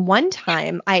mysteries. And one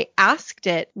time I asked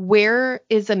it, where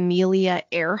is Amelia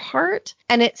Earhart?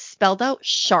 And it spelled out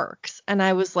sharks. And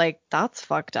I was like, that's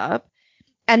fucked up.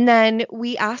 And then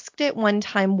we asked it one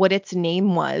time what its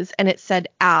name was, and it said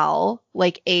Al,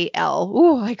 like A-L.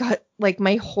 Ooh, I got like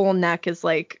my whole neck is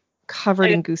like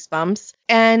covered in goosebumps.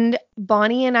 And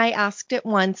Bonnie and I asked it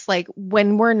once, like,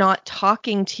 when we're not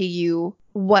talking to you,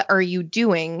 what are you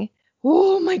doing?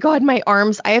 Oh my God, my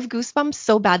arms. I have goosebumps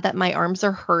so bad that my arms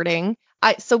are hurting.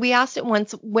 So we asked it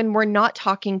once, when we're not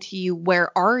talking to you,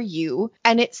 where are you?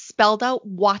 And it spelled out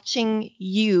watching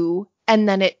you, and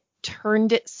then it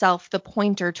turned itself the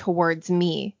pointer towards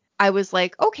me. I was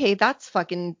like, okay, that's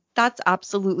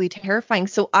absolutely terrifying.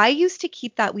 So I used to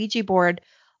keep that Ouija board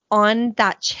on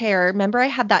that chair. Remember, I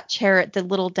had that chair at the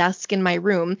little desk in my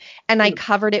room, and I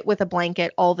covered it with a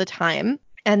blanket all the time.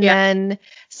 And then,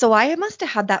 so I must have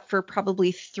had that for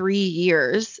probably 3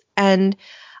 years. And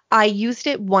I used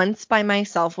it once by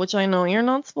myself, which I know you're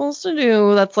not supposed to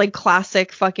do. That's like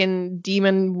classic fucking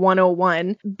demon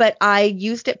 101. But I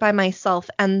used it by myself,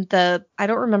 and I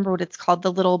don't remember what it's called,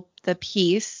 the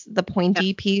piece, the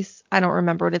pointy piece. I don't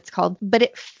remember what it's called, but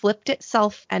it flipped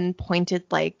itself and pointed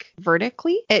like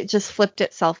vertically. It just flipped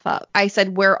itself up. I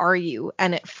said, where are you?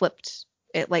 And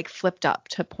it like flipped up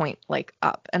to point like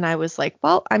up. And I was like,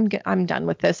 well, I'm done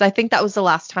with this. I think that was the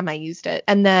last time I used it.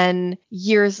 And then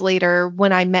years later,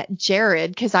 when I met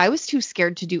Jared, because I was too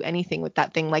scared to do anything with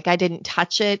that thing. Like, I didn't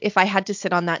touch it. If I had to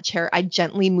sit on that chair, I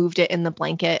gently moved it in the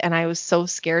blanket, and I was so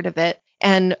scared of it.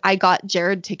 And I got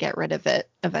Jared to get rid of it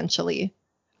eventually.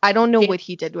 I don't know what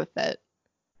he did with it.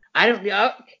 I don't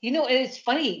know. You know, it's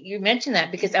funny you mentioned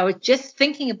that, because I was just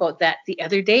thinking about that the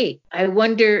other day. I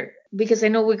wonder, because I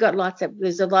know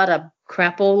there's a lot of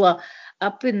crapola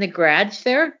up in the garage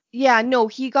there. Yeah, no,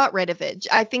 he got rid of it.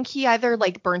 I think he either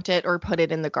like burnt it or put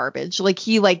it in the garbage. Like,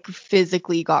 he like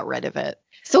physically got rid of it.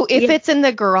 So if it's in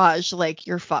the garage, like,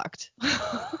 you're fucked.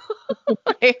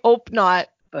 I hope not.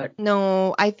 But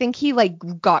no, I think he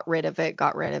like got rid of it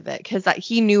because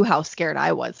he knew how scared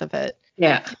I was of it.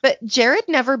 yeah. But Jared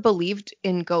never believed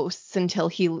in ghosts until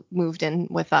he moved in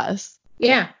with us.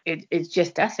 Yeah, it's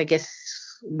just us, I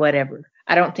guess. Whatever.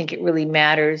 I don't think it really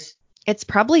matters. It's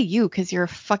probably you, because you're a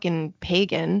fucking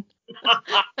pagan.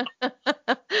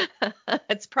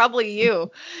 It's probably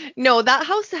you. No, that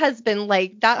house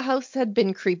had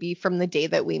been creepy from the day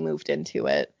that we moved into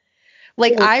it.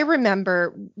 Like, I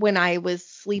remember when I was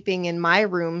sleeping in my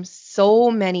room so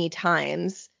many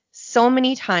times,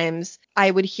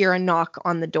 I would hear a knock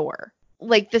on the door.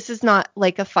 Like, this is not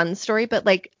like a fun story, but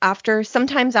like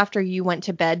sometimes after you went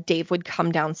to bed, Dave would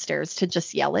come downstairs to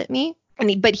just yell at me.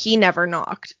 But he never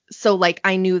knocked. So like,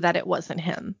 I knew that it wasn't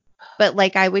him. But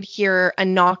like, I would hear a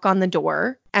knock on the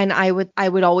door, and I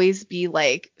would always be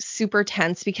like super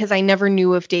tense, because I never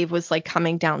knew if Dave was like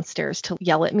coming downstairs to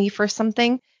yell at me for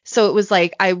something. So it was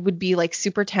like, I would be like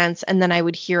super tense, and then I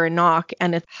would hear a knock,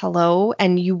 and it's hello,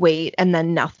 and you wait, and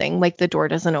then nothing, like the door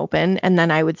doesn't open. And then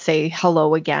I would say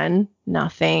hello again,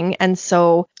 nothing. And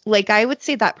so like, I would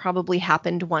say that probably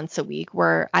happened once a week,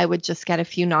 where I would just get a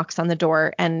few knocks on the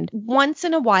door, and once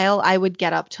in a while I would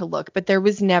get up to look, but there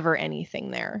was never anything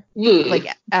there, like,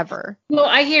 ever. Well,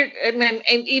 I hear,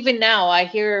 and even now I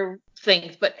hear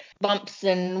things, but bumps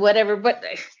and whatever. But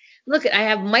look, I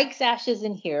have Mike's ashes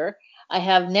in here. I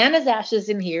have Nana's ashes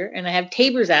in here, and I have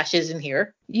Tabor's ashes in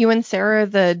here. You and Sarah are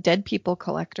the dead people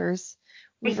collectors.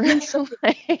 So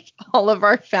like, all of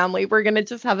our family, we're going to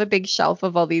just have a big shelf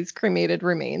of all these cremated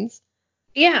remains.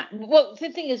 Yeah. Well, the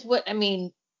thing is,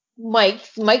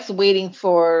 Mike's waiting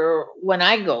for when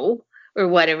I go or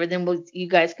whatever. Then you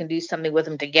guys can do something with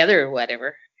him together or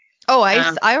whatever. Oh,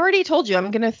 I already told you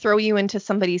I'm going to throw you into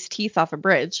somebody's teeth off a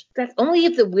bridge. That's only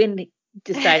if the wind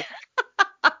decides.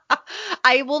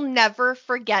 I will never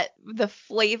forget the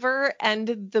flavor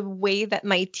and the way that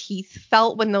my teeth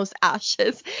felt when those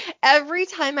ashes, every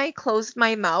time I closed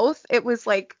my mouth, it was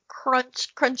like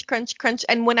crunch, crunch, crunch, crunch.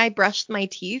 And when I brushed my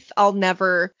teeth, I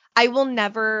will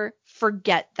never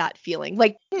forget that feeling.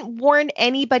 Like, didn't warn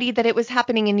anybody that it was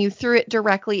happening, and you threw it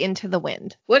directly into the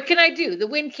wind. What can I do? The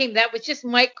wind came. That was just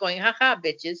Mike going, ha ha,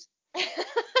 bitches.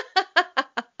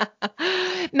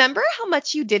 Remember how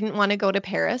much you didn't want to go to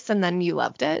Paris and then you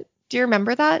loved it? Do you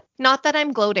remember that? Not that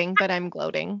I'm gloating, but I'm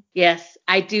gloating. Yes,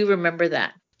 I do remember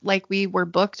that. Like we were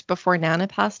booked before Nana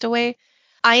passed away.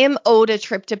 I am owed a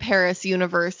trip to Paris,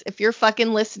 universe. If you're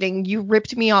fucking listening, you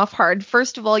ripped me off hard.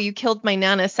 First of all, you killed my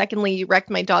Nana. Secondly, you wrecked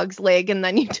my dog's leg, and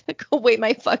then you took away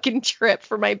my fucking trip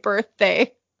for my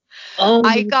birthday. Oh,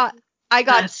 I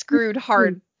got screwed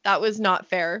hard. That was not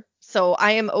fair. So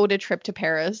I am owed a trip to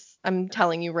Paris. I'm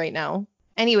telling you right now.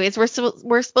 Anyways,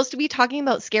 we're supposed to be talking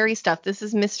about scary stuff. This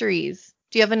is mysteries.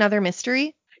 Do you have another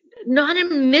mystery? not a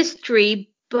mystery,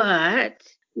 but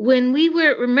when we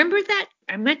were, remember that?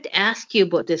 I meant to ask you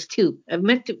about this too. I've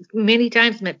many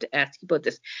times meant to ask you about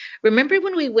this. Remember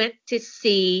when we went to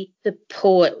see the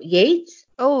poet Yeats?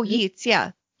 Oh, Yeats,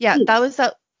 yeah. Yeah, that Yeats.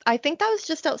 was I think that was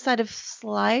just outside of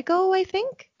Sligo, I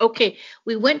think. Okay,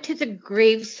 we went to the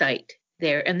grave site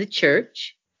there and the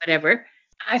church, whatever.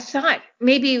 I thought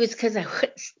maybe it was because I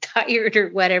was tired or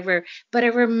whatever, but I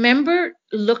remember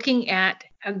looking at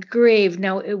a grave.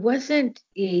 Now, it wasn't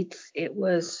Yeats, it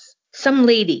was some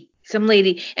lady,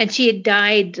 and she had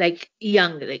died like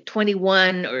young, like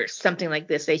 21 or something like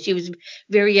this. Like, she was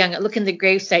very young. I look in the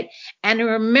gravesite, and I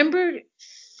remember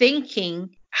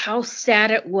thinking how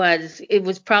sad it was. It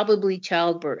was probably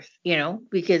childbirth,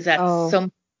 because that's Oh,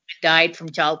 some died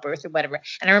from childbirth or whatever.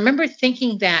 And I remember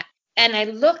thinking that. And I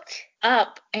looked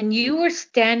up, and you were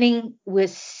standing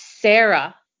with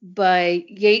Sarah by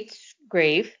Yeats'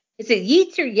 grave. Is it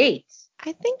Yeats or Yates?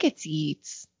 I think it's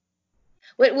Yeats.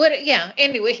 What? Yeah.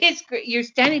 Anyway, you're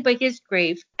standing by his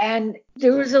grave, and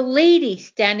there was a lady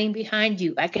standing behind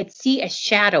you. I could see a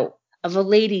shadow of a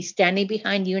lady standing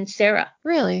behind you and Sarah.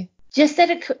 Really? Just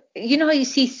at you know how you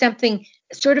see something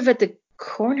sort of at the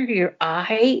corner of your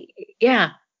eye?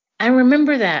 Yeah, I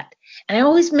remember that. And I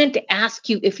always meant to ask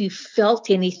you if you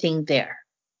felt anything there.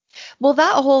 Well,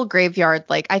 that whole graveyard,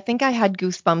 like I think I had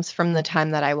goosebumps from the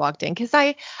time that I walked in because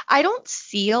I don't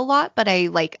see a lot, but I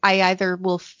either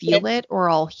will Yes. feel it or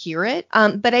I'll hear it.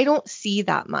 But I don't see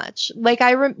that much. Like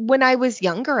when I was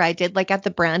younger, I did like at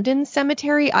the Brandon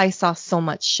Cemetery, I saw so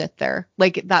much shit there.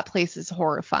 Like that place is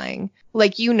horrifying.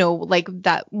 Like like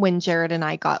that when Jared and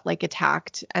I got like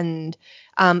attacked and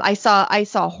I saw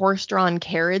a horse-drawn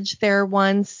carriage there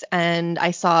once and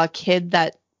I saw a kid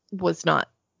that was not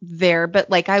there, but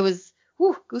like I was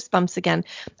goosebumps again.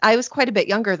 I was quite a bit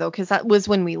younger though, because that was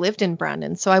when we lived in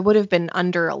Brandon, so I would have been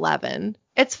under 11.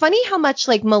 It's funny how much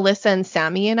like Melissa and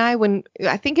Sammy and when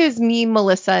I think it was me,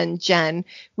 Melissa, and Jen,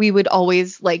 we would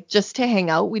always like just to hang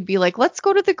out, we'd be like, let's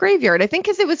go to the graveyard. I think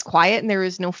because it was quiet and there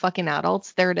was no fucking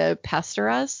adults there to pester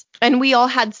us. And we all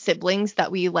had siblings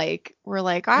that we like were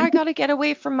like, I gotta get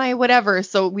away from my whatever.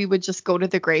 So we would just go to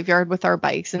the graveyard with our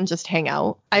bikes and just hang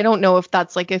out. I don't know if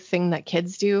that's like a thing that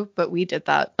kids do, but we did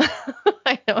that.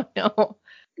 I don't know.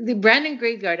 The Brandon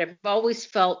graveyard, I've always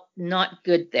felt not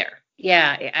good there.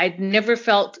 Yeah, I'd never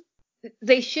felt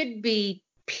they should be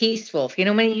peaceful.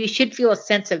 You should feel a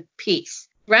sense of peace.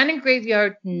 Brandon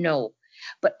graveyard, no.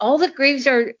 But all the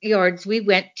graveyards we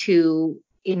went to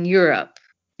in Europe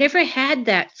never had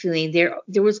that feeling.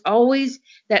 There was always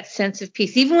that sense of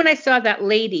peace. Even when I saw that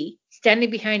lady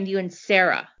standing behind you and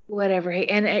Sarah, whatever,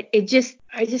 and I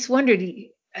just wondered,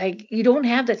 you don't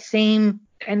have that same.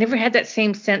 I never had that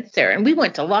same sense there. And we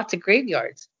went to lots of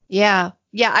graveyards. Yeah.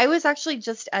 Yeah. I was actually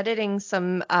just editing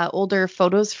some older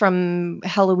photos from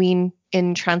Halloween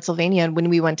in Transylvania when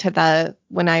I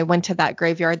went to that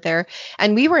graveyard there.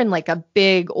 And we were in like a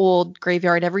big old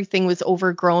graveyard. Everything was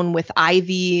overgrown with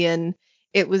ivy and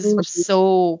it was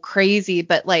so crazy.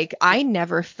 But like I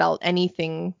never felt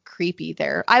anything creepy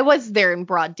there. I was there in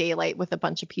broad daylight with a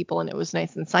bunch of people and it was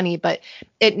nice and sunny, but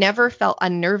it never felt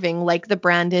unnerving like the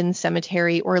Brandon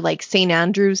Cemetery or like St.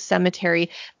 Andrew's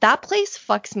Cemetery. That place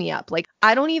fucks me up. Like,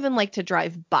 I don't even like to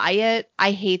drive by it.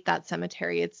 I hate that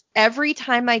cemetery. It's every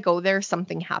time I go there,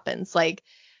 something happens. Like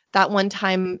that one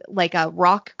time, like a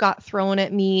rock got thrown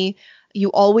at me.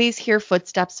 You always hear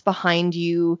footsteps behind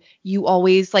you. You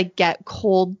always like get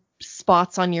cold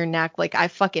spots on your neck. Like I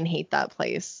fucking hate that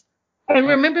place. And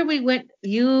remember,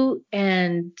 you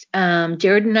and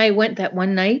Jared and I went that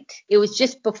one night. It was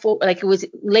just before, like it was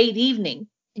late evening.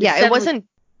 Yeah, it wasn't.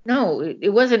 No, it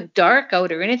wasn't dark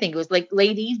out or anything. It was like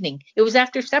late evening. It was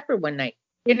after supper one night,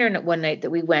 dinner one night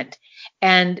that we went.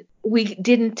 And we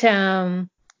couldn't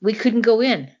go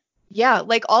in. Yeah,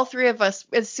 like all three of us,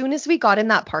 as soon as we got in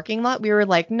that parking lot, we were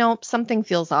like, nope, something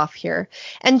feels off here.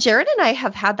 And Jared and I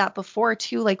have had that before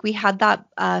too. Like we had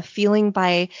that feeling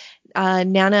by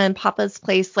Nana and Papa's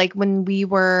place, like when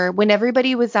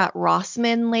everybody was at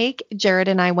Rossman Lake, Jared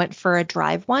and I went for a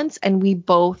drive once and we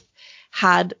both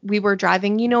we were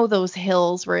driving, those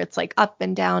hills where it's like up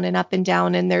and down and up and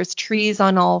down, and there's trees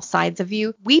on all sides of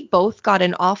you. We both got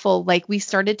an awful, like, we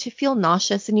started to feel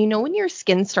nauseous. And when your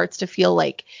skin starts to feel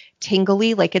like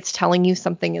tingly, like it's telling you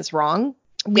something is wrong.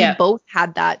 We Yeah. both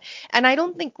had that. And I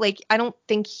don't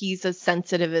think he's as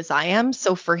sensitive as I am.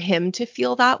 So for him to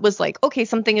feel that was like, okay,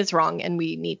 something is wrong and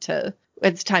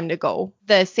it's time to go.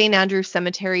 The St. Andrew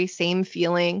Cemetery, same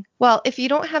feeling. Well, if you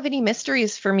don't have any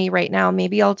mysteries for me right now,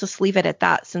 maybe I'll just leave it at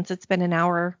that since it's been an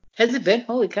hour. Has it been?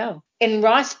 Holy cow. In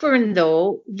Rossburn,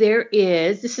 though,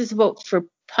 this is about for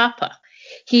Papa.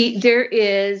 There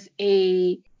is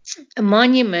a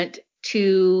monument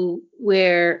to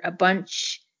where a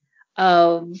bunch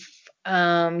of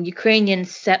Ukrainian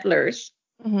settlers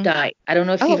died. I don't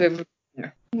know if you've ever been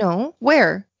there. No.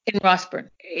 Where? In Rossburn.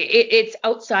 It's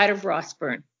outside of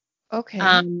Rossburn. Okay.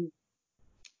 And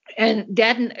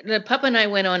Papa and I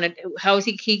went on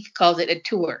he calls it a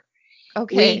tour.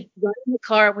 Okay. We got in the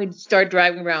car and we started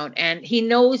driving around, and he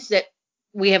knows that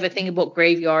we have a thing about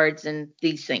graveyards and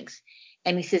these things.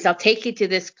 And he says, I'll take you to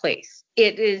this place.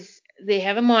 They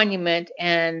have a monument,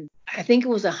 and I think it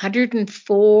was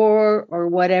 104 or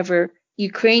whatever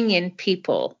Ukrainian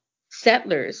people,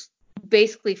 settlers,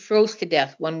 basically froze to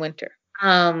death one winter.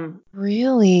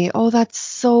 Really? Oh, that's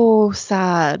so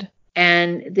sad.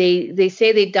 And they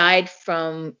say they died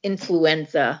from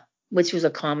influenza, which was a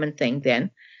common thing then,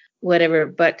 whatever.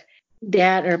 But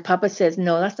Dad or Papa says,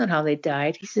 no, that's not how they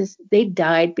died. He says they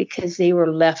died because they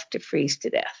were left to freeze to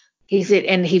death. He said,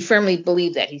 and he firmly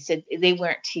believed that. He said they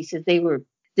weren't. He said they were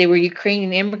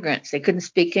Ukrainian immigrants. They couldn't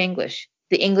speak English.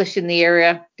 The English in the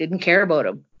area didn't care about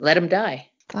them. Let them die.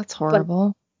 That's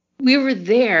horrible. But we were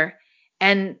there,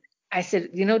 and I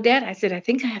said, Dad, I said, I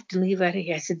think I have to leave out of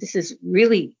here. I said, this is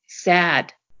really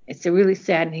sad. It's a really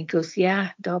sad. And he goes,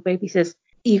 yeah, doll baby. He says,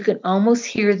 you can almost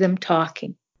hear them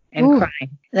talking and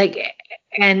crying.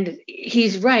 And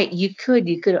he's right. You could,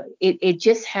 it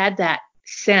just had that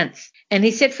sense. And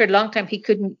he said for a long time, he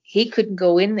couldn't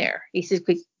go in there. He says,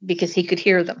 because he could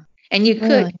hear them. And you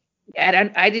could.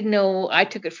 I didn't know. I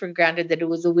took it for granted that it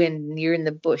was a wind and you're in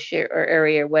the bush or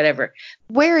area or whatever.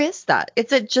 Where is that?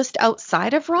 Is it just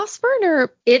outside of Rossburn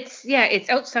or? It's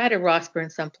outside of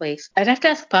Rossburn someplace. I'd have to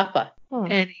ask Papa,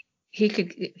 and he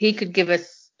could give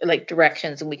us like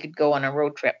directions and we could go on a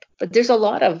road trip. But there's a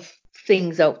lot of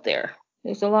things out there.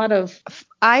 There's a lot of.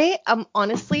 I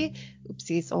honestly,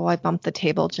 oopsies. Oh, I bumped the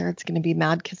table. Jared's gonna be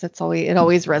mad because it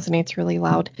always resonates really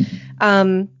loud.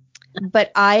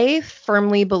 But I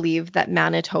firmly believe that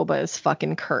Manitoba is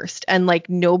fucking cursed. And like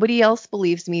nobody else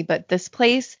believes me, but this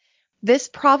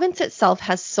province itself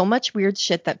has so much weird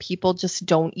shit that people just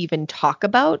don't even talk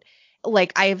about.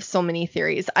 Like I have so many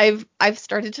theories. I've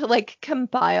started to like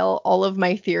compile all of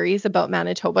my theories about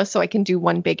Manitoba so I can do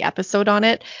one big episode on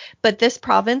it. But this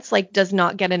province like does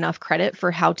not get enough credit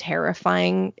for how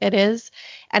terrifying it is.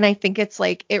 And I think it's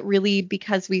like it really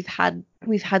because we've had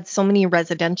so many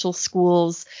residential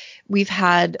schools. We've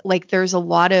had like there's a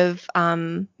lot of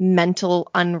mental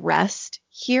unrest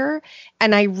here,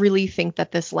 and I really think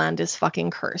that this land is fucking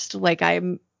cursed. Like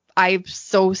I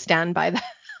so stand by that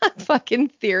fucking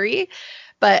theory.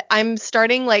 But I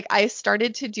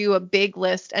started to do a big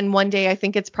list, and one day I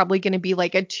think it's probably going to be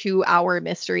like a 2-hour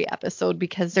mystery episode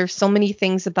because there's so many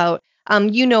things about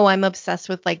I'm obsessed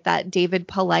with like that David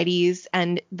Paulides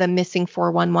and the missing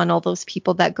 411, all those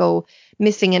people that go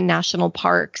missing in national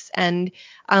parks. And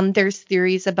there's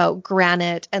theories about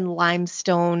granite and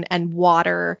limestone and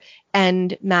water,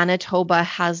 and Manitoba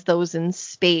has those in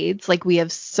spades. Like we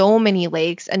have so many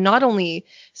lakes, and not only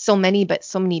so many, but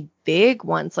so many big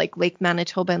ones like Lake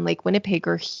Manitoba and Lake Winnipeg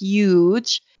are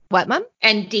huge. What, Mom?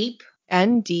 And deep.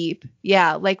 And deep.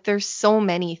 Yeah, like there's so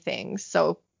many things.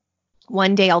 So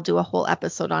one day I'll do a whole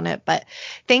episode on it. But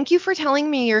thank you for telling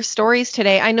me your stories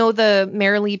today. I know the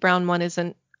Marilee Brown one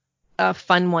isn't a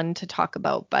fun one to talk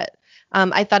about, but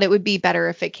I thought it would be better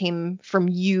if it came from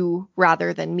you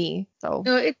rather than me. So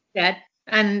No, it's sad.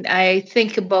 And I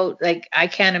think about like I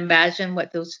can't imagine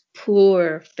what those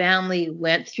poor family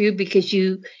went through because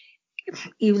you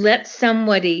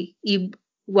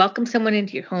welcome someone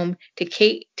into your home to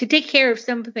take care of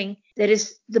something that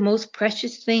is the most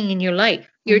precious thing in your life,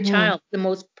 your child, the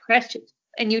most precious.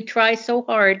 And you try so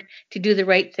hard to do the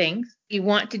right things. You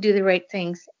want to do the right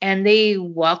things. And they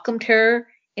welcomed her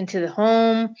into the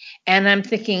home. And I'm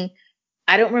thinking,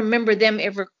 I don't remember them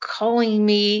ever calling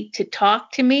me to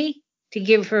talk to me, to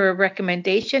give her a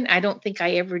recommendation. I don't think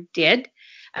I ever did.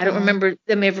 I don't remember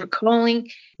them ever calling,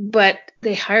 but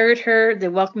they hired her. They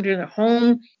welcomed her in their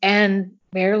home, and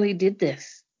Marilee did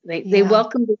this. They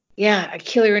welcomed, a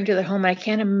killer into their home. I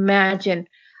can't imagine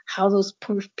how those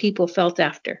poor people felt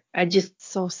after. I just,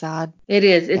 So sad. it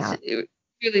is. Yeah. It's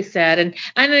really sad. And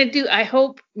I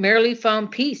hope Marilee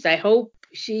found peace. I hope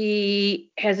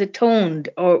she has atoned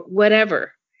or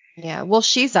whatever. Yeah. Well,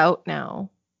 she's out now,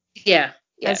 Yeah.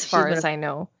 Yeah. as far as I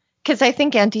know. Because I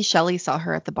think Auntie Shelley saw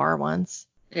her at the bar once.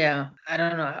 Yeah. I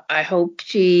don't know. I hope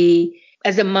she,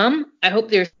 as a mom, I hope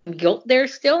there's some guilt there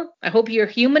still. I hope you're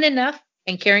human enough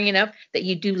and caring enough that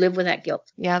you do live with that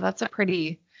guilt. Yeah, that's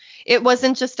it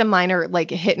wasn't just a minor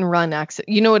like hit and run accident.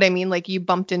 You know what I mean? Like you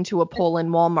bumped into a pole in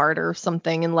Walmart or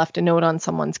something and left a note on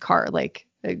someone's car, like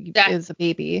That is a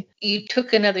baby. you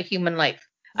took another human life.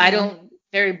 Yeah. I don't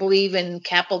very believe in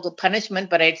capital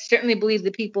punishment, but I certainly believe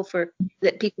that people should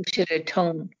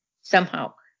atone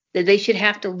somehow. That they should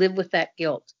have to live with that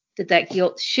guilt. That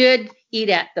guilt should eat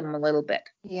at them a little bit.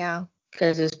 Yeah.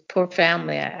 Because this poor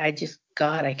family, I just,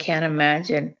 God, I can't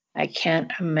imagine. I can't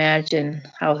imagine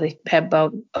how they have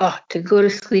about to go to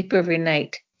sleep every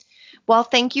night. Well,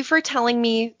 thank you for telling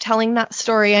that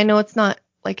story. I know it's not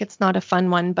a fun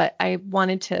one, but I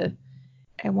wanted to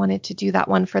do that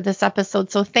one for this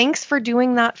episode. So thanks for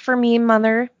doing that for me,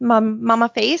 Mama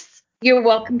Face. You're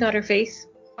welcome, Daughter Face.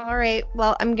 All right.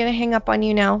 Well, I'm going to hang up on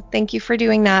you now. Thank you for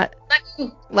doing that.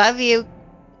 Love you.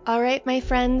 All right, my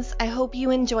friends, I hope you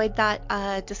enjoyed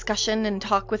that discussion and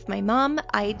talk with my mom.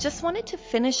 I just wanted to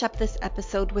finish up this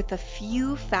episode with a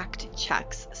few fact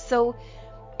checks. So,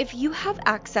 if you have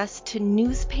access to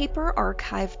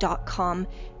newspaperarchive.com,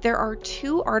 there are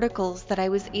 2 articles that I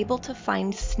was able to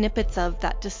find snippets of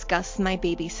that discuss my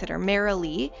babysitter,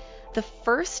 Marilee. The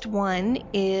first one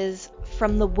is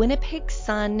from the Winnipeg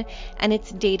Sun, and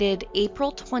it's dated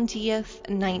April 20th,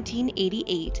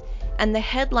 1988. And the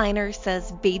headliner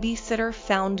says, "Babysitter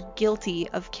found guilty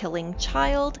of killing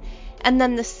child." And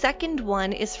then the second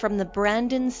one is from the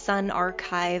Brandon Sun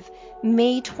Archive,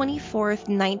 May 24th,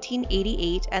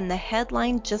 1988, and the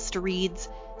headline just reads,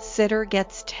 "Sitter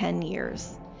gets 10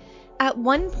 years." At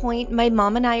one point, my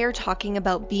mom and I are talking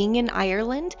about being in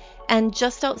Ireland and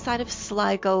just outside of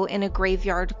Sligo in a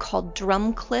graveyard called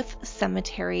Drumcliff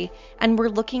Cemetery, and we're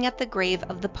looking at the grave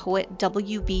of the poet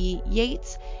W.B.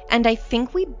 Yeats, and I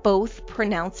think we both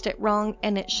pronounced it wrong,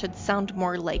 and it should sound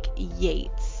more like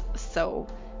Yates. So,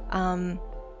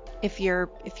 if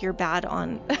you're bad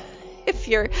on if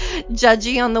you're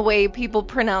judgy on the way people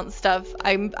pronounce stuff,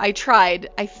 I tried.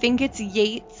 I think it's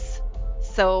Yates,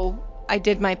 so I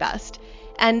did my best.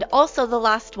 And also the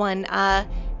last one, at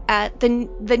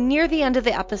the near the end of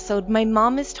the episode, my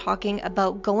mom is talking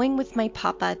about going with my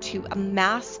papa to a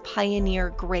mass pioneer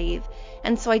grave.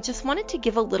 And so I just wanted to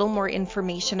give a little more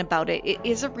information about it. It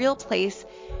is a real place.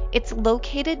 It's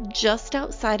located just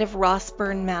outside of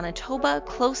Rossburn, Manitoba,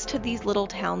 close to these little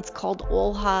towns called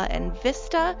Olha and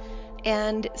Vista.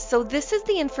 And so this is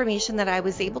the information that I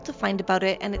was able to find about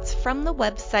it, and it's from the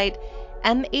website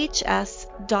mhs.nb.ca.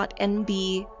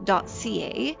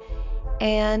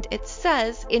 And it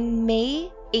says, in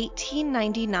May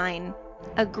 1899,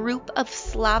 a group of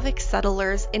Slavic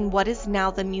settlers in what is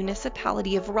now the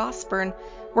municipality of Rossburn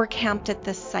were camped at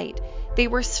this site. They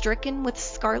were stricken with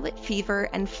scarlet fever,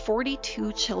 and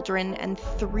 42 children and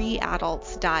 3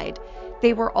 adults died.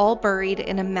 They were all buried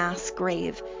in a mass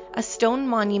grave. A stone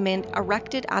monument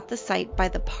erected at the site by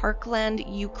the Parkland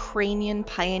Ukrainian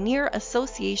Pioneer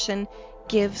Association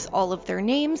gives all of their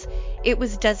names. It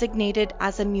was designated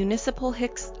as a municipal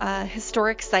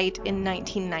historic site in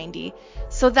 1990.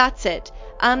 So that's it.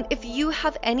 If you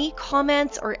have any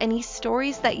comments or any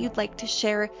stories that you'd like to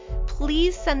share,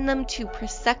 please send them to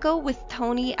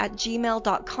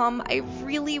proseccowithtony@gmail.com. I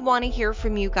really want to hear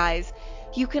from you guys.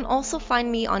 You can also find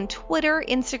me on Twitter,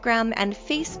 Instagram, and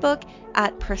Facebook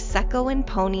at Prosecco and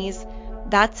Ponies.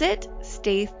 That's it.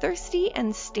 Stay thirsty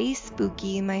and stay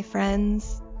spooky, my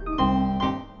friends.